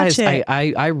surprised. I'll watch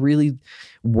it. I really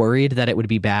worried that it would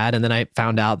be bad. And then I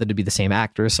found out that it'd be the same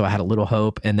actors. So I had a little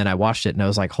hope. And then I watched it and I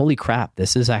was like, holy crap,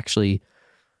 this is actually,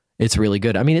 it's really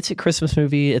good. I mean, it's a Christmas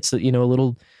movie. It's, you know, a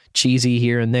little cheesy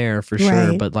here and there for sure.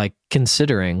 Right. But like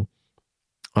considering,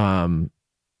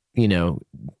 you know,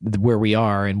 where we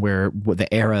are and what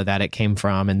the era that it came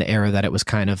from and the era that it was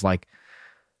kind of like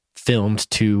filmed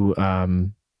to,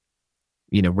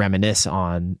 you know, reminisce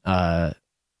on,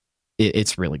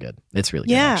 it's really good. It's really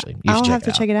good, actually. You I'll should have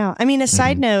to check it out. I mean, a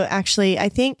side note, actually, I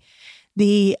think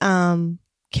the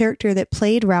character that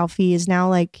played Ralphie is now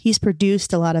like, he's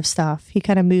produced a lot of stuff. He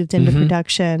kind of moved into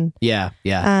production. Yeah,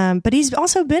 yeah. But he's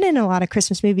also been in a lot of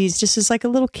Christmas movies, just as like a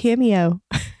little cameo.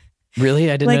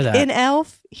 Really? I didn't know Like that. in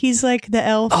Elf, he's like the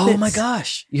elf. Oh my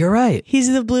gosh. You're right.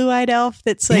 He's the blue-eyed elf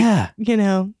that's like, Yeah. you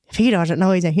know, if he doesn't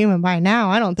know he's a human by now,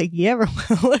 I don't think he ever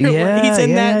will. Yeah, He's in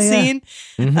yeah, that yeah. scene.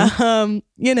 Mhm.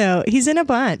 You know, he's in a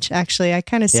bunch, actually. I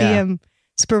kind of see Yeah. him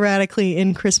sporadically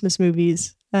in Christmas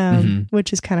movies,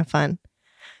 which is kind of fun.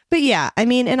 But yeah, I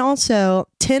mean, and also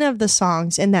 10 of the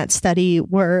songs in that study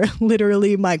were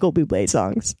literally Michael Bublé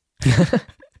songs.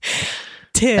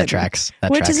 10. That tracks.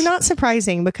 Which is not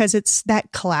surprising because it's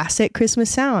that classic Christmas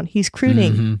sound. He's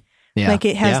crooning. Mhm. Yeah. Like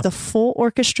it has Yeah. the full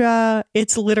orchestra.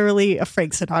 It's literally a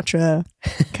Frank Sinatra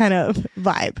kind of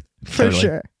vibe for Totally.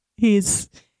 sure. He's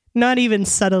not even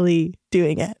subtly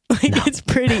doing it. Like it's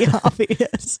pretty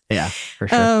obvious. Yeah, for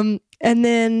sure. And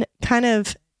then kind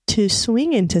of to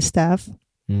swing into stuff,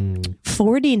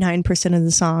 49% of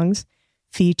the songs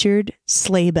featured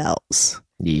sleigh bells,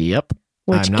 Yep.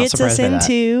 which I'm not gets us surprised by that.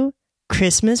 into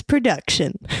Christmas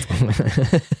production.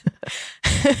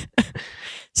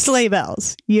 Sleigh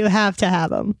bells. You have to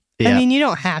have them. I Yeah. mean, you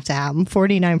don't have to have them.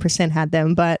 49% had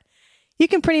them, but you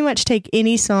can pretty much take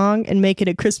any song and make it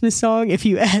a Christmas song if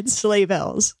you add sleigh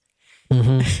bells.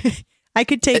 I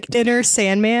could take Inner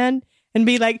Sandman and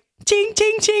be like, ching,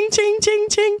 ching, ching, ching, ching,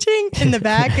 ching, ching in the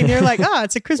back. And you're like, oh,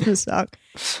 it's a Christmas song.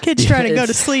 Kids trying to go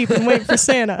to sleep and wait for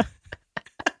Santa.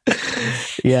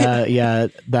 Yeah,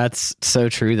 that's so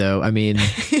true though. I mean,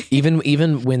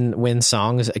 even when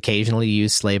songs occasionally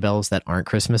use sleigh bells that aren't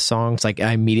Christmas songs, like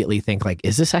I immediately think like,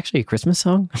 is this actually a Christmas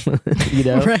song? You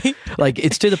know, Right? like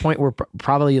it's to the point where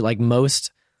probably like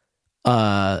most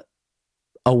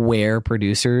aware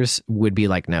producers would be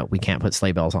like, no, we can't put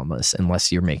sleigh bells on this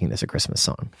unless you're making this a Christmas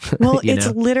song. Well, You it's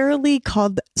know? literally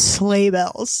called sleigh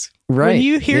bells. Right. When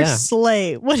you hear Yeah.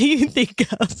 sleigh, what do you think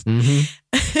of?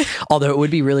 Although it would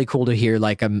be really cool to hear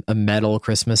like a metal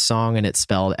Christmas song and it's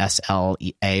spelled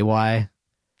SLAY,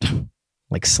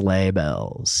 like sleigh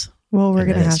bells. Well, we're And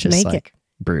going then to it's have to just, make like,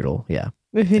 brutal. Yeah.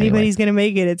 it. If anybody's going to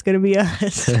make it, it's going to be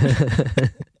us.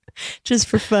 Just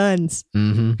for funs.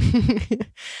 That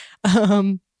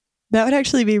would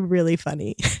actually be really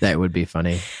funny. That would be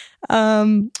funny.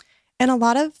 And a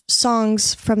lot of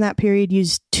songs from that period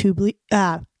use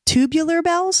tubular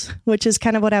bells, which is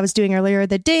kind of what I was doing earlier.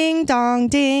 The ding dong,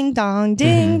 ding dong,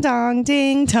 ding dong,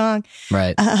 ding dong.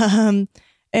 Right.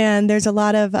 And there's a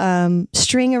lot of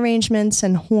string arrangements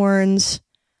and horns,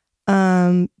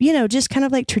 you know, just kind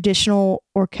of like traditional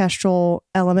orchestral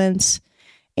elements.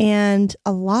 And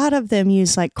a lot of them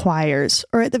use like choirs,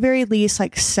 or at the very least,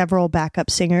 like several backup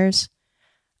singers,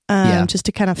 just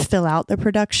to kind of fill out the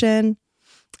production.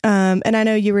 And I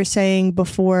know you were saying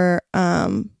before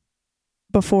the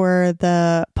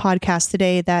podcast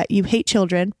today that you hate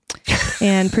children,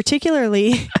 and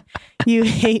particularly you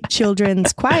hate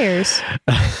children's choirs.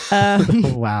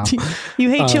 Wow. You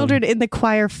hate children in the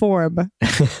choir form.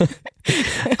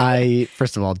 I,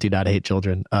 first of all, do not hate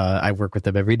children. I work with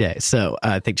them every day. So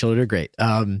I think children are great.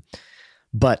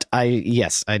 But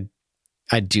I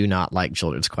do not like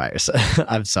children's choirs.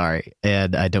 I'm sorry.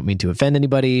 And I don't mean to offend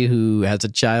anybody who has a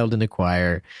child in a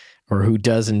choir or who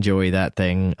does enjoy that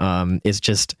thing. It's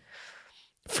just,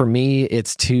 for me,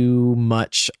 it's too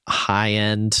much high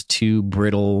end, too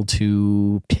brittle,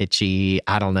 too pitchy.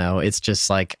 I don't know. It's just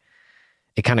like,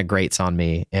 it kind of grates on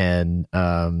me. And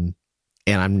I'm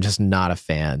just not a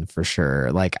fan for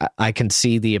sure. Like I can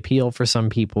see the appeal for some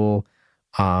people.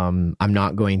 I'm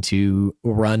not going to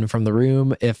run from the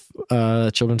room if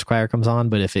children's choir comes on,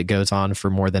 but if it goes on for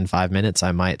more than 5 minutes,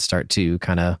 I might start to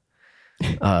kind of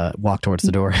walk towards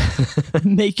the door.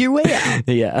 Make your way out.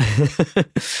 Yeah.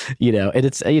 You know, and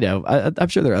it's, you know, I'm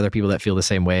sure there are other people that feel the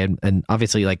same way. And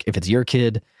obviously, like if it's your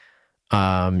kid,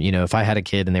 you know, if I had a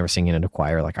kid and they were singing in a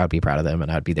choir, like I'd be proud of them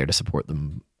and I'd be there to support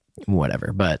them,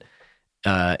 whatever. But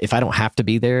if I don't have to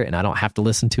be there and I don't have to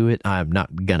listen to it, I'm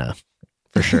not gonna,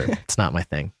 for sure. It's not my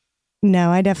thing.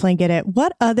 No, I definitely get it.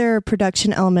 What other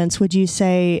production elements would you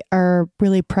say are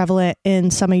really prevalent in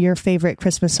some of your favorite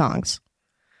Christmas songs?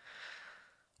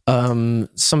 Some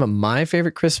of my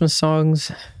favorite Christmas songs,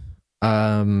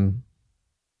 well,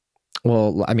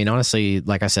 I mean, honestly,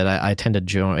 like I said, I tend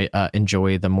to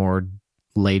enjoy the more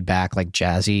laid back, like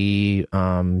jazzy,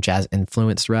 jazz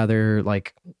influenced rather,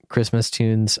 like Christmas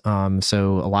tunes.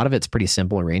 So a lot of it's pretty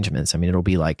simple arrangements. I mean, it'll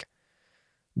be like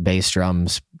bass,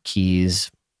 drums, keys,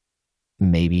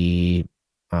 maybe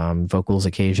vocals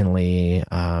occasionally,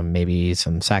 maybe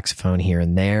some saxophone here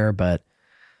and there, but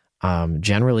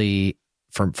generally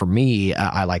for me,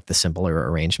 I like the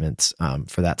simpler arrangements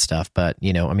for that stuff. But,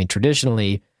 you know, I mean,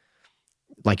 traditionally,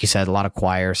 like you said, a lot of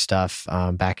choir stuff,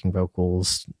 backing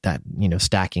vocals, that, you know,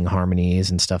 stacking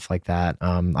harmonies and stuff like that.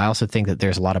 I also think that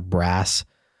there's a lot of brass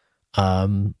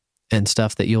and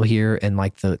stuff that you'll hear in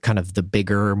like the kind of the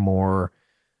bigger, more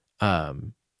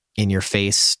in your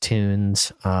face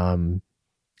tunes, you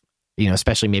know,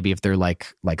 especially maybe if they're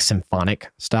like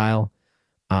symphonic style.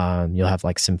 You'll have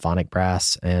like symphonic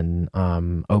brass and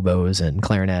oboes and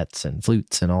clarinets and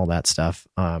flutes and all that stuff.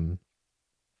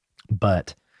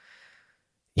 But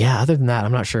yeah, other than that,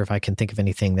 I'm not sure if I can think of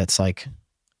anything that's like,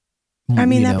 I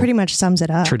mean, that pretty much sums it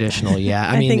up. Traditional. Yeah.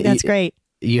 I think that's great.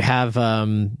 You have,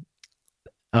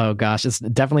 oh gosh, it's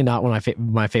definitely not one of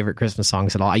my favorite Christmas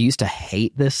songs at all. I used to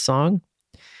hate this song,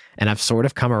 and I've sort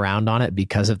of come around on it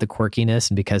because of the quirkiness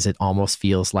and because it almost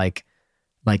feels like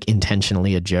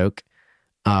intentionally a joke.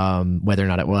 Whether or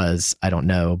not it was, I don't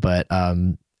know. But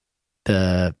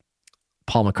the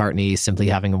Paul McCartney Simply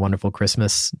Having a Wonderful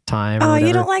Christmas Time. Oh,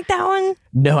 you don't like that one?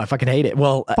 No, I fucking hate it.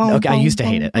 Well, okay, I used to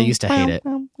hate it.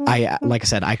 I like I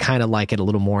said, I kind of like it a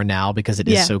little more now because it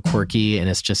is so quirky, and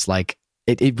it's just like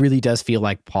it really does feel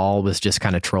like Paul was just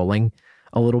kind of trolling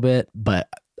a little bit, but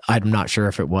I'm not sure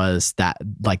if it was that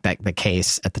the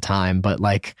case at the time. But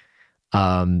like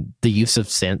the use of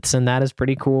synths in that is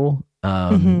pretty cool.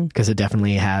 Because it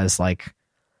definitely has like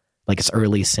its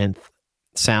early synth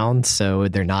sounds, so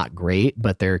they're not great,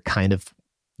 but they're kind of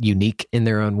unique in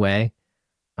their own way.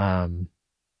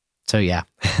 So yeah,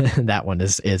 that one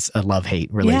is a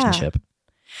love-hate relationship. Yeah.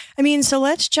 I mean, so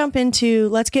let's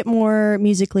get more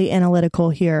musically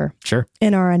analytical here. Sure.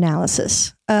 In our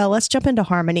analysis. Let's jump into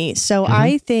harmony. So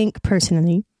I think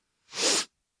personally,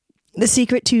 the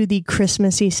secret to the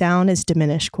Christmassy sound is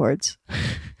diminished chords.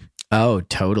 Oh,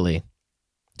 totally.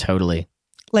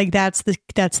 Like that's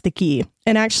the key.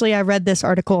 And actually, I read this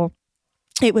article.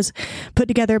 It was put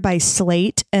together by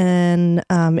Slate and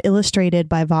illustrated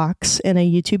by Vox in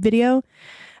a YouTube video.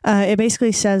 It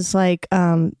basically says like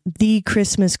the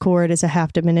Christmas chord is a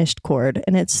half diminished chord,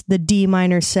 and it's the D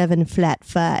minor 7 flat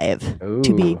 5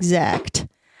 to be exact.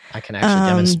 I can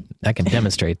actually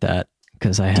demonstrate that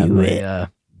because I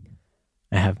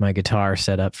have my guitar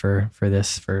set up for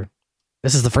this.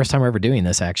 This is the first time we're ever doing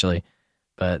this, actually.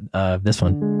 But this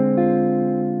one,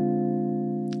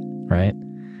 right?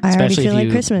 I already feel like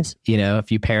Christmas. You know,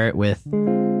 if you pair it with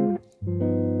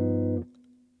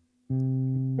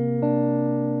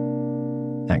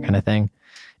that kind of thing,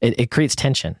 it creates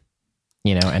tension,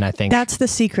 you know, and I think that's the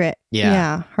secret.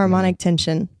 Yeah. Harmonic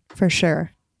tension for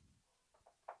sure.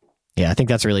 Yeah. I think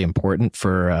that's really important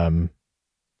for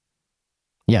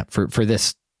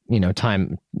this, you know,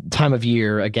 time of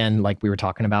year. Again, like we were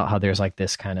talking about how there's like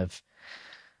this kind of,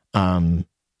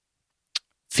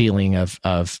 feeling of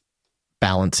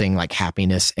balancing like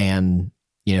happiness and,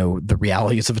 you know, the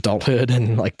realities of adulthood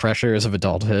and like pressures of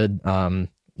adulthood,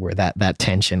 where that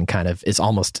tension kind of is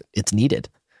it's needed,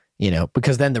 you know,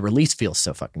 because then the release feels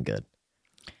so fucking good.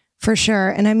 For sure.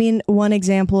 And I mean, one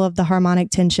example of the harmonic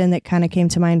tension that kind of came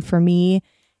to mind for me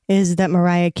is that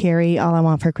Mariah Carey, All I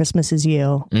Want for Christmas Is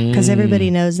You, because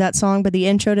everybody knows that song, but the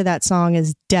intro to that song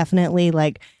is definitely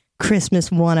like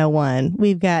Christmas 101.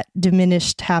 We've got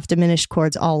half diminished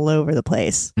chords all over the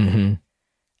place. And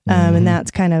that's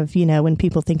kind of, you know, when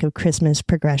people think of Christmas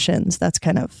progressions, that's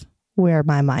kind of where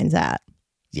my mind's at.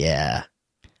 Yeah.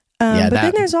 But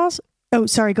then there's also, oh,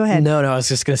 sorry, go ahead. No, I was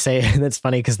just going to say that's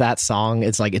funny because that song,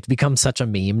 it's like, it's become such a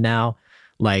meme now.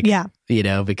 Like, you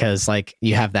know, because like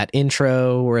you have that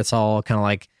intro where it's all kind of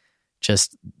like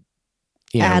just,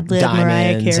 you know, ad-lib,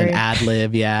 diamonds and ad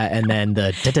lib, and then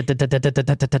the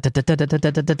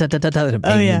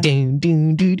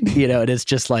you know, and it's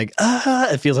just like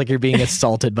it feels like you're being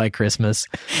assaulted by Christmas.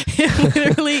 It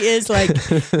literally is like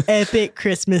epic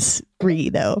Christmas-y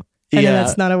though. I know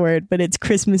that's not a word, but it's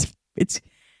Christmas. It's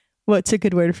what's a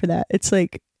good word for that? It's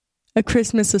like a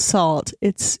Christmas assault.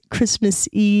 It's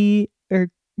Christmas-y or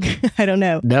I don't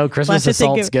know. No, Christmas I'll have to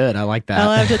think assault's of- good. I like that.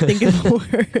 I'll have to think of a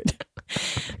word.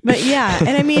 But yeah,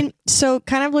 and I mean, so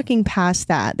kind of looking past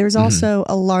that, there's also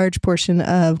a large portion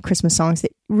of Christmas songs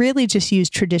that really just use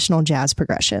traditional jazz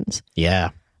progressions. Yeah.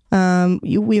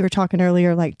 We were talking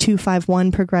earlier, like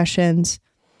 2-5-1 progressions,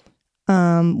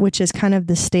 which is kind of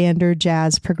the standard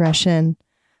jazz progression.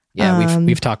 Yeah,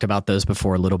 we've talked about those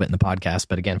before a little bit in the podcast,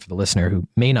 but again, for the listener who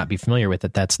may not be familiar with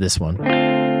it, that's this one.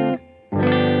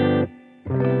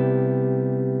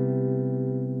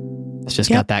 It's just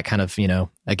got that kind of,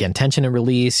 again, tension and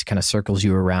release, kind of circles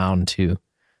you around to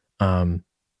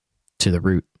the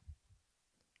root.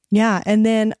 Yeah, and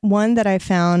then one that I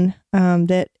found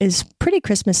that is pretty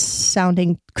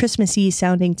Christmassy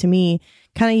sounding to me,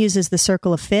 kind of uses the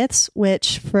circle of fifths,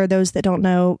 which for those that don't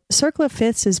know, circle of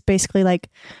fifths is basically like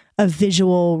a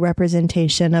visual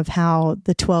representation of how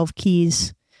the 12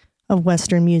 keys of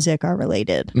Western music are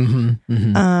related.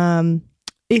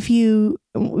 If you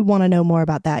want to know more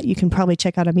about that, you can probably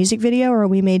check out a music video, or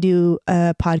we may do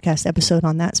a podcast episode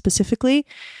on that specifically.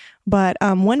 But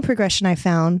one progression I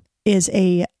found is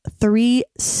a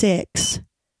 3-6,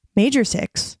 major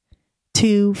 6,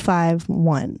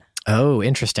 2-5-1. Oh,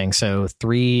 interesting. So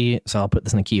I'll put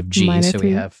this in the key of G. Minor so 3.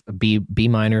 we have a B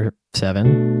minor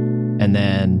 7, and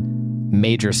then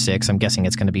major 6. I'm guessing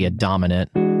it's going to be a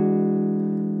dominant,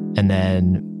 and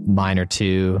then minor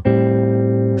 2,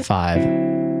 5,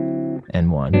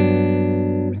 and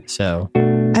 1. So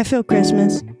I feel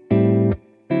Christmas.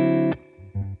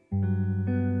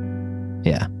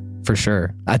 Yeah, for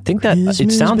sure. I think that Christmas,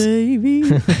 it sounds. baby.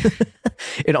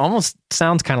 It almost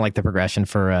sounds kind of like the progression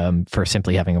for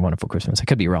Simply Having a Wonderful Christmas. I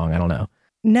could be wrong. I don't know.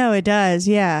 No, it does.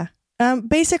 Yeah.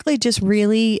 Basically just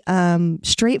really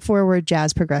straightforward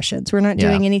jazz progressions. We're not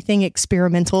doing anything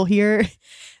experimental here.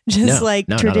 Just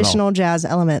traditional jazz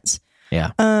elements.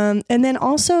 Yeah. And then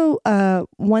also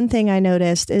one thing I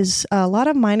noticed is a lot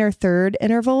of minor third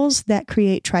intervals that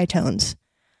create tritones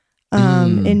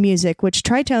in music, which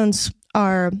tritones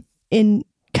are in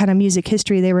kind of music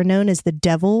history. They were known as the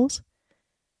devil's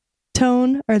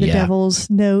tone or the devil's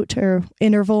note or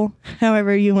interval,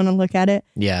 however you want to look at it.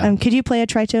 Yeah. Could you play a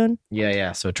tritone?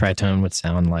 Yeah. So a tritone would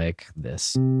sound like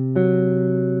this.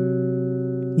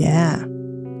 Yeah.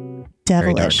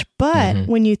 Devilish. But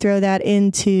when you throw that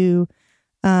into,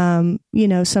 some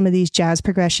of these jazz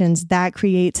progressions, that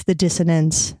creates the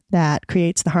dissonance, that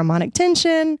creates the harmonic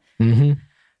tension,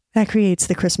 that creates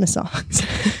the Christmas songs.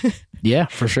 Yeah,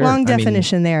 for sure. Long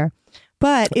definition there.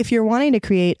 But if you're wanting to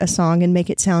create a song and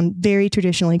make it sound very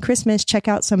traditionally Christmas, check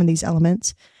out some of these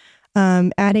elements.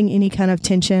 Adding any kind of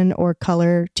tension or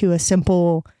color to a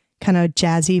simple kind of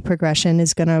jazzy progression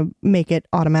is going to make it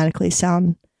automatically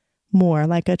sound more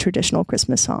like a traditional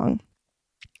Christmas song.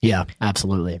 Yeah,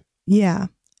 absolutely. Yeah.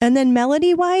 And then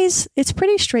melody wise, it's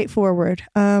pretty straightforward.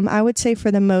 I would say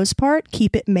for the most part,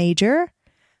 keep it major,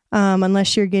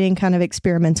 unless you're getting kind of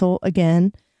experimental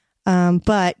again.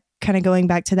 But kind of going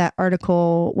back to that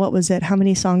article, what was it? How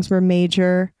many songs were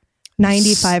major?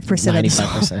 95% of the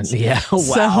songs. Yeah.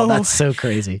 Wow. That's so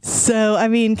crazy. So, I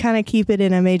mean, kind of keep it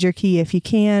in a major key if you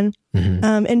can.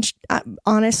 And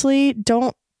honestly,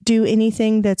 don't do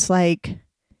anything that's like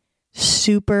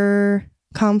super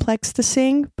complex to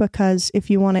sing, because if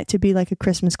you want it to be like a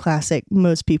Christmas classic,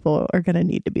 most people are going to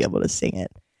need to be able to sing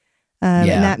it. And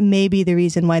that may be the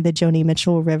reason why the Joni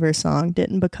Mitchell River song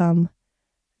didn't become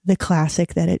the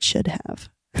classic that it should have.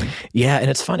 Yeah.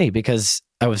 And it's funny because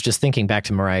I was just thinking back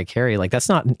to Mariah Carey. Like, that's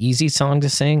not an easy song to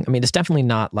sing. I mean, it's definitely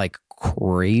not like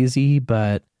crazy,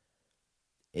 but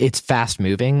it's fast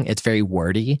moving. It's very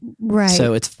wordy. Right.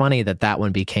 So it's funny that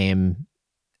one became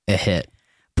a hit.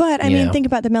 But I mean, think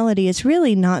about the melody. It's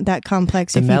really not that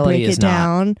complex if you break it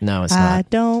down. No, it's not. I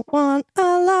don't want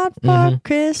a lot for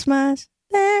Christmas.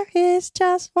 There is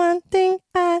just one thing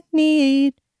I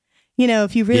need.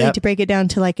 If you really to break it down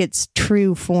to like its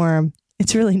true form,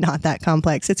 it's really not that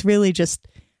complex. It's really just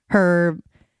her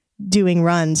doing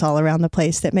runs all around the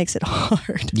place that makes it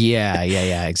hard. Yeah,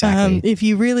 exactly. If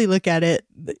you really look at it,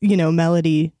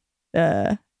 melody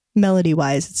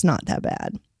wise, it's not that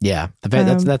bad. Yeah,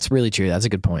 that's really true. That's a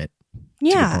good point.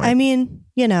 Yeah, I mean,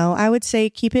 I would say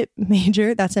keep it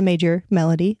major. That's a major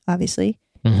melody, obviously.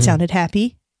 It sounded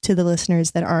happy to the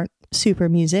listeners that aren't super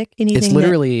music. Anything it's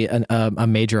literally a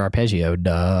major arpeggio.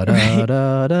 Da, da,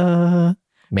 da, da.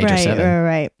 Major 7.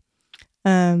 Right.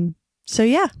 So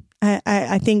yeah,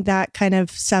 I think that kind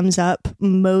of sums up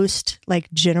most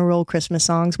like general Christmas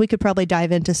songs. We could probably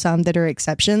dive into some that are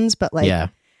exceptions, but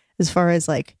like as far as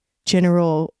like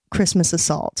general Christmas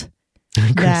assault,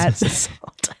 that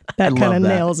kind of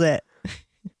nails it.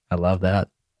 I love that.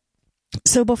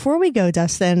 So before we go,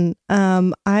 Dustin,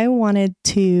 I wanted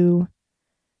to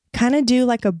kind of do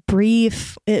like a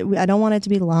brief, I don't want it to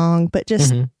be long, but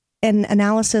just an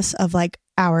analysis of like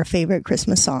our favorite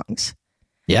Christmas songs.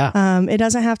 Yeah. It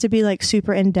doesn't have to be like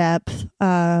super in depth,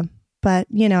 but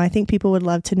I think people would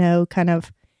love to know kind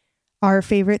of our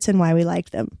favorites and why we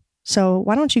like them. So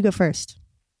why don't you go first?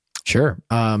 Sure.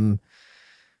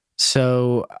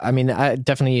 So, I mean, I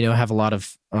definitely, have a lot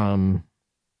of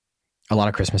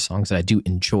Christmas songs that I do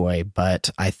enjoy, but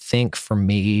I think for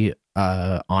me,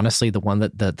 honestly, the one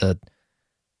that the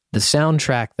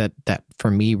soundtrack that for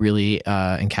me really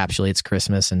encapsulates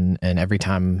Christmas, and every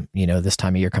time this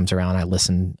time of year comes around, I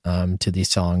listen to these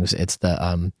songs.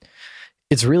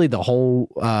 It's really the whole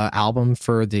album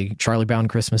for the Charlie Brown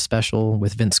Christmas special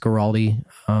with Vince Guaraldi,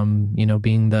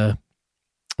 being the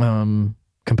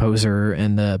composer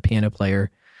and the piano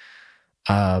player.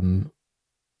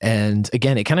 And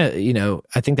again, it kind of,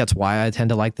 I think that's why I tend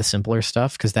to like the simpler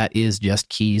stuff, because that is just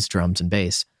keys, drums, and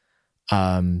bass.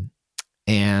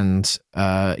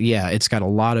 It's got a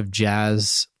lot of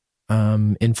jazz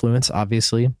influence,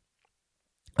 obviously.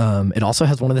 It also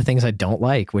has one of the things I don't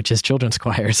like, which is children's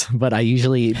choirs, but I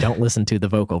usually don't listen to the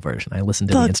vocal version. I listen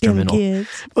to the instrumental.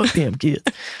 Fuck them kids.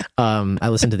 I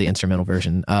listen to the instrumental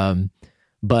version.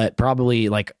 But probably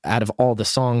like out of all the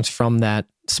songs from that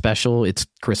special, it's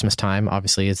Christmas Time,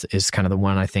 obviously, is kind of the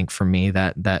one I think for me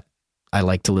that I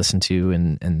like to listen to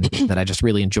and that I just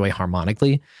really enjoy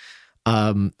harmonically.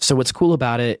 So what's cool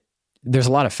about it, there's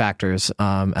a lot of factors,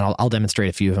 and I'll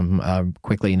demonstrate a few of them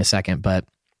quickly in a second, but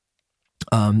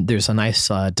there's a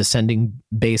nice descending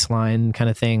bass line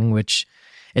kind of thing, which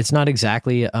it's not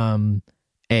exactly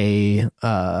a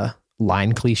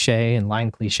line cliche, and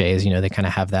line cliches, they kind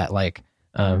of have that like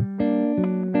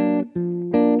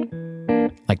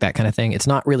that kind of thing. It's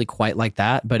not really quite like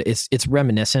that, but it's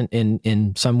reminiscent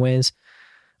in some ways.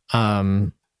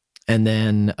 And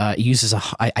then it uses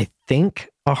I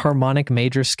think a harmonic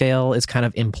major scale is kind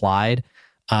of implied.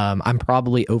 I'm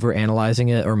probably over analyzing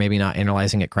it, or maybe not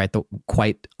analyzing it quite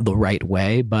the right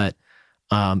way, but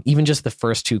even just the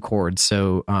first two chords.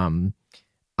 So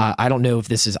I don't know if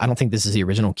I don't think this is the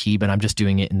original key, but I'm just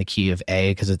doing it in the key of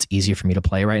A because it's easier for me to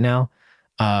play right now.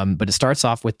 But it starts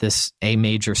off with this A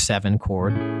major 7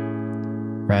 chord,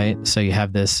 right? So you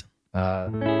have this,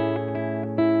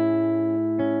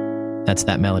 that's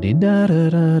that melody. Da, da,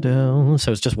 da, da.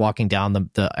 So it's just walking down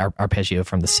the arpeggio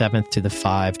from the 7th to the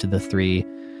 5 to the 3,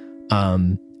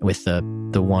 with the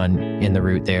 1 in the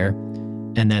root there.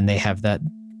 And then they have that,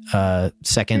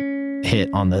 second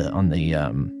hit on the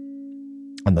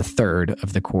 3rd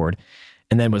of the chord.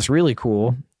 And then what's really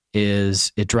cool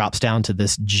is it drops down to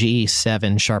this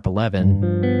G7 sharp 11,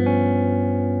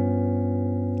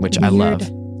 which Weird. I love.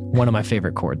 One of my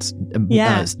favorite chords.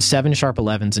 Yeah. 7 sharp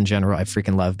 11s in general, I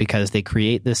freaking love, because they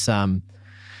create this, to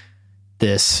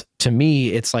me,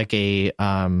 it's like a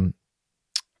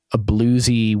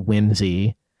bluesy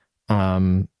whimsy,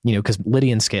 because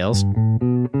Lydian scales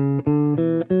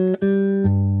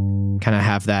kind of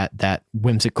have that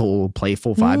whimsical,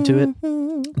 playful vibe to it.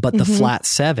 But the flat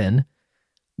 7,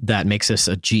 that makes this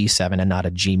a G7 and not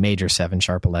a G major 7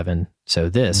 sharp 11. So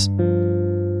this,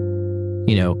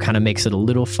 kind of makes it a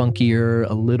little funkier,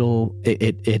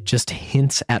 it just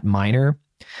hints at minor.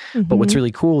 But what's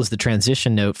really cool is the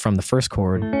transition note from the first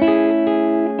chord,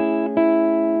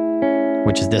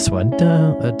 which is this one.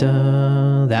 Da,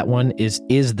 da. That one is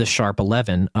the sharp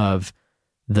 11 of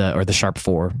the sharp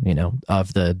 4,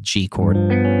 of the G chord.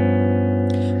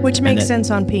 Which makes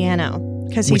sense on piano,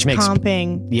 because he's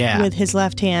comping with his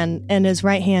left hand and his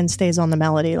right hand stays on the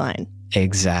melody line.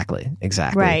 Exactly.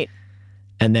 Right.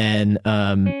 And then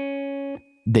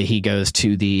he goes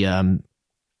to the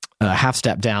half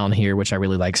step down here, which I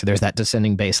really like. So there's that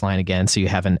descending bass line again. So you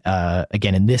have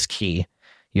again in this key,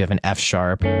 you have an F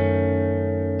sharp,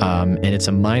 and it's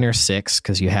a minor 6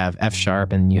 because you have F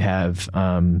sharp and you have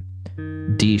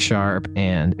D sharp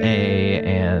and A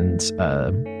and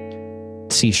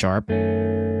C sharp.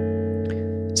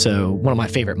 So one of my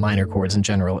favorite minor chords in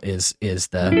general is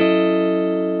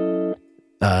the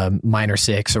minor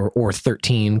 6 or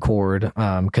 13 chord,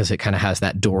 because it kind of has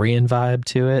that Dorian vibe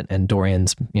to it, and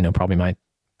Dorian's probably my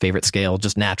favorite scale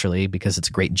just naturally because it's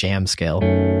a great jam scale.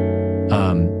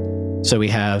 So we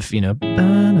have and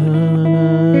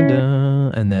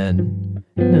then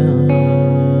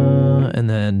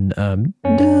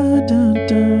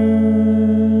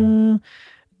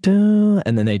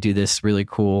and then they do this really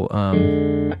cool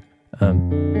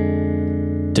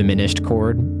diminished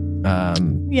chord.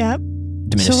 Yep.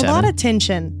 Diminished so 7. A lot of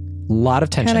tension. A lot of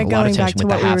tension with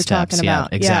the half steps. Talking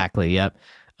about. Exactly. Yep.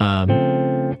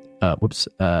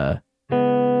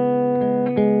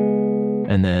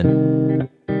 and then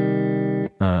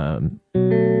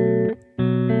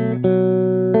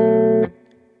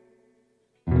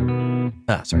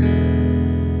sorry.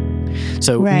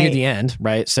 So near the end,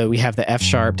 right? So we have the F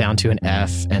sharp down to an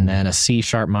F, and then a C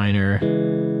sharp minor,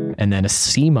 and then a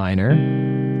C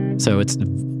minor. So it's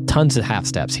tons of half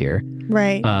steps here.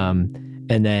 Right.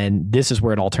 And then this is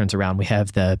where it all turns around. We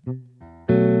have the,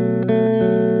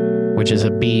 which is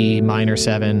a B minor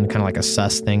 7, kind of like a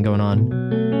sus thing going on.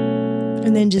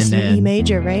 And then just an E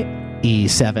major, right?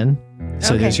 E7.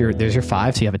 So there's your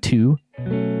 5. So you have a 2,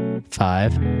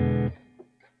 5, 1,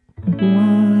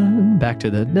 back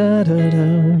to the da da da.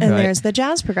 And there's the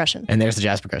jazz progression. And there's the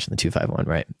jazz progression, the 2, 5, 1,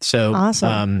 right? So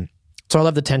awesome. So I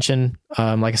love the tension.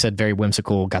 Like I said, very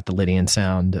whimsical, got the Lydian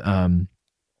sound.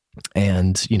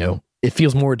 And you know, it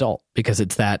feels more adult because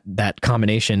it's that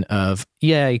combination of,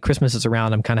 yeah, Christmas is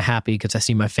around. I'm kind of happy because I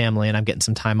see my family and I'm getting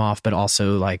some time off, but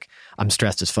also like I'm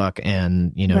stressed as fuck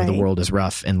and, you know, the world is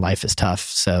rough and life is tough.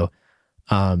 So,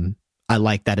 I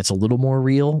like that it's a little more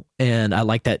real, and I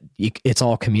like that it's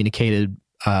all communicated,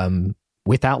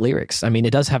 without lyrics. I mean,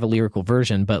 it does have a lyrical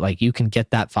version, but like you can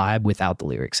get that vibe without the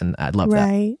lyrics. And I love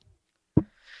that.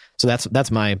 So that's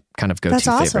my kind of go-to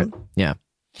favorite. Yeah.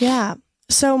 Yeah.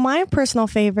 So my personal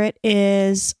favorite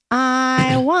is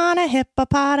I Want a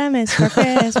Hippopotamus for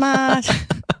Christmas.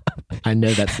 I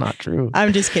know that's not true.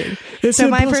 I'm just kidding. So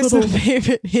my personal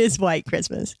favorite is White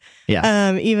Christmas.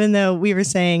 Yeah. Even though we were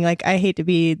saying like, I hate to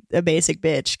be a basic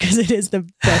bitch because it is the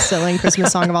best selling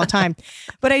Christmas song of all time.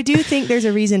 But I do think there's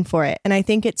a reason for it. And I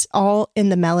think it's all in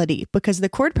the melody, because the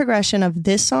chord progression of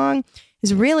this song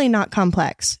is really not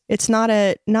complex. It's not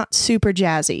super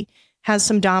jazzy. Has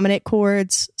some dominant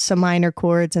chords, some minor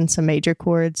chords, and some major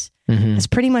chords. Mm-hmm. That's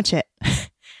pretty much it.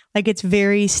 Like it's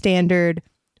very standard,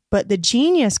 but the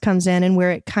genius comes in, and where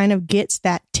it kind of gets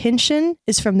that tension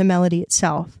is from the melody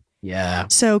itself. Yeah.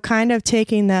 So kind of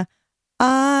taking the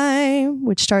I,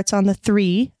 which starts on the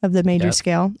 3 of the major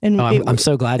scale. And I'm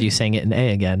so glad you sang it in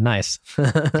A again. Nice. No,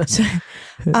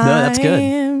 that's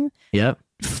good. Yep.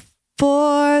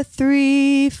 4,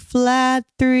 3, flat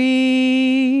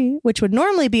 3, which would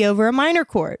normally be over a minor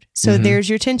chord. So there's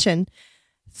your tension.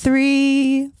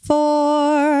 3,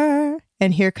 4,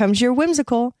 and here comes your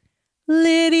whimsical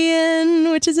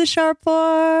Lydian, which is a sharp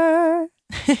 4,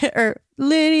 or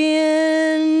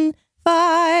Lydian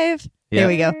 5. Yep. There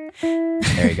we go.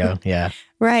 There you go. Yeah.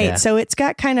 Right. Yeah. So it's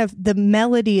got kind of the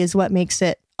melody is what makes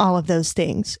it all of those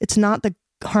things. It's not the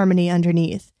harmony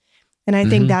underneath. And I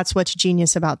think that's what's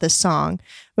genius about this song,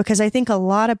 because I think a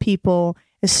lot of people,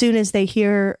 as soon as they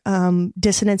hear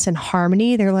dissonance and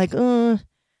harmony, they're like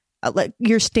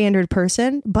your standard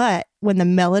person. But when the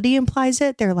melody implies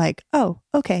it, they're like, oh,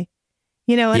 okay.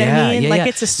 You know what I mean? Like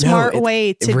it's a smart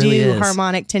way to really do is.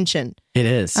 harmonic tension. It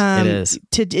is. It is.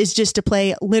 Is just to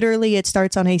play, literally it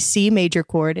starts on a C major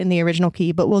chord in the original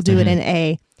key, but we'll do it in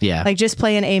A. Yeah. Like just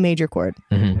play an A major chord.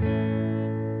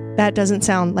 That doesn't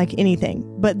sound like anything.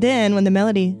 But then when the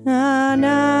melody, na,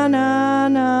 na, na,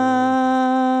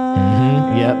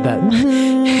 na. Yep. That.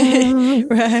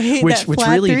 Right. Which flat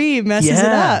really 3 messes it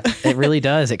up. It really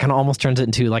does. It kind of almost turns it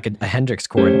into like a Hendrix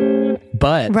chord.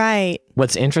 But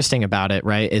what's interesting about it,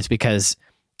 right, is because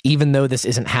even though this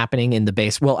isn't happening in the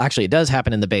bass, well, actually it does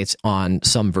happen in the bass on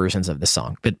some versions of the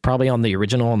song, but probably on the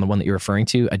original, on the one that you're referring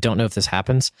to, I don't know if this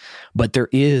happens, but there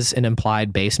is an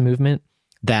implied bass movement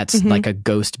that's like a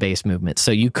ghost bass movement.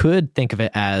 So you could think of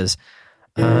it as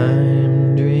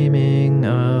I'm dreaming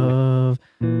of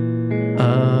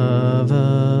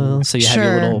a, so you have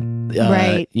your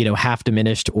little half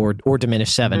diminished or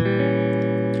diminished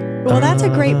 7. Well, that's a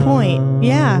great point.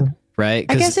 Yeah. Right.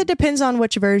 I guess it depends on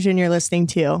which version you're listening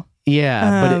to.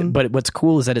 Yeah. But what's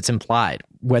cool is that it's implied,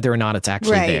 whether or not it's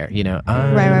actually there, you know,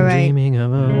 I'm dreaming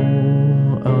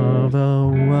of a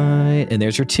white, and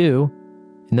there's your 2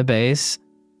 in the bass.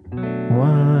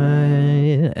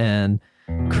 White and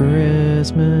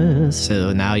Christmas.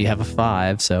 So now you have a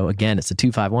 5. So again, it's a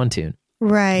 2-5-1 tune.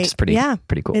 Right. It's pretty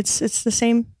cool. It's the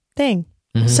same thing.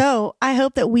 So I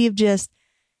hope that we've just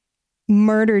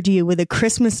murdered you with a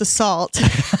Christmas assault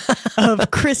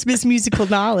of Christmas musical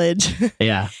knowledge.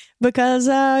 Yeah. Because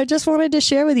I just wanted to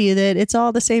share with you that it's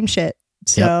all the same shit.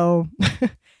 So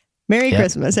Merry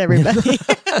Christmas, everybody.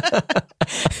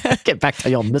 Get back to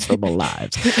your miserable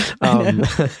lives.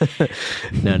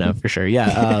 No, for sure.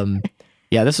 Yeah.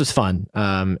 This was fun.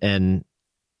 And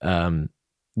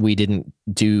we didn't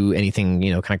do anything,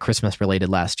 you know, kind of Christmas related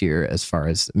last year as far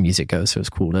as music goes. So it was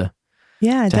cool to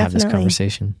have this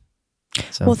conversation.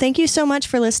 So. Well, thank you so much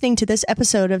for listening to this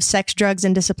episode of Sex, Drugs,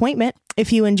 and Disappointment.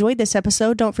 If you enjoyed this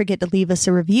episode, don't forget to leave us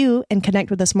a review and connect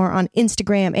with us more on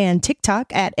Instagram and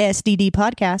TikTok at SDD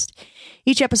Podcast.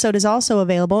 Each episode is also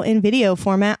available in video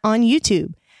format on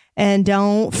YouTube. And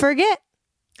don't forget,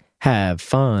 have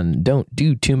fun. Don't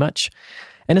do too much.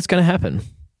 And it's going to happen.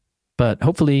 But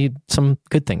hopefully some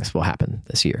good things will happen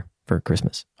this year for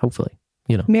Christmas. Hopefully.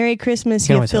 You know. Merry Christmas,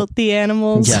 you filthy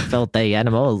animals. Yeah, filthy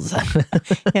animals.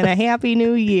 And a Happy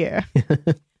New Year.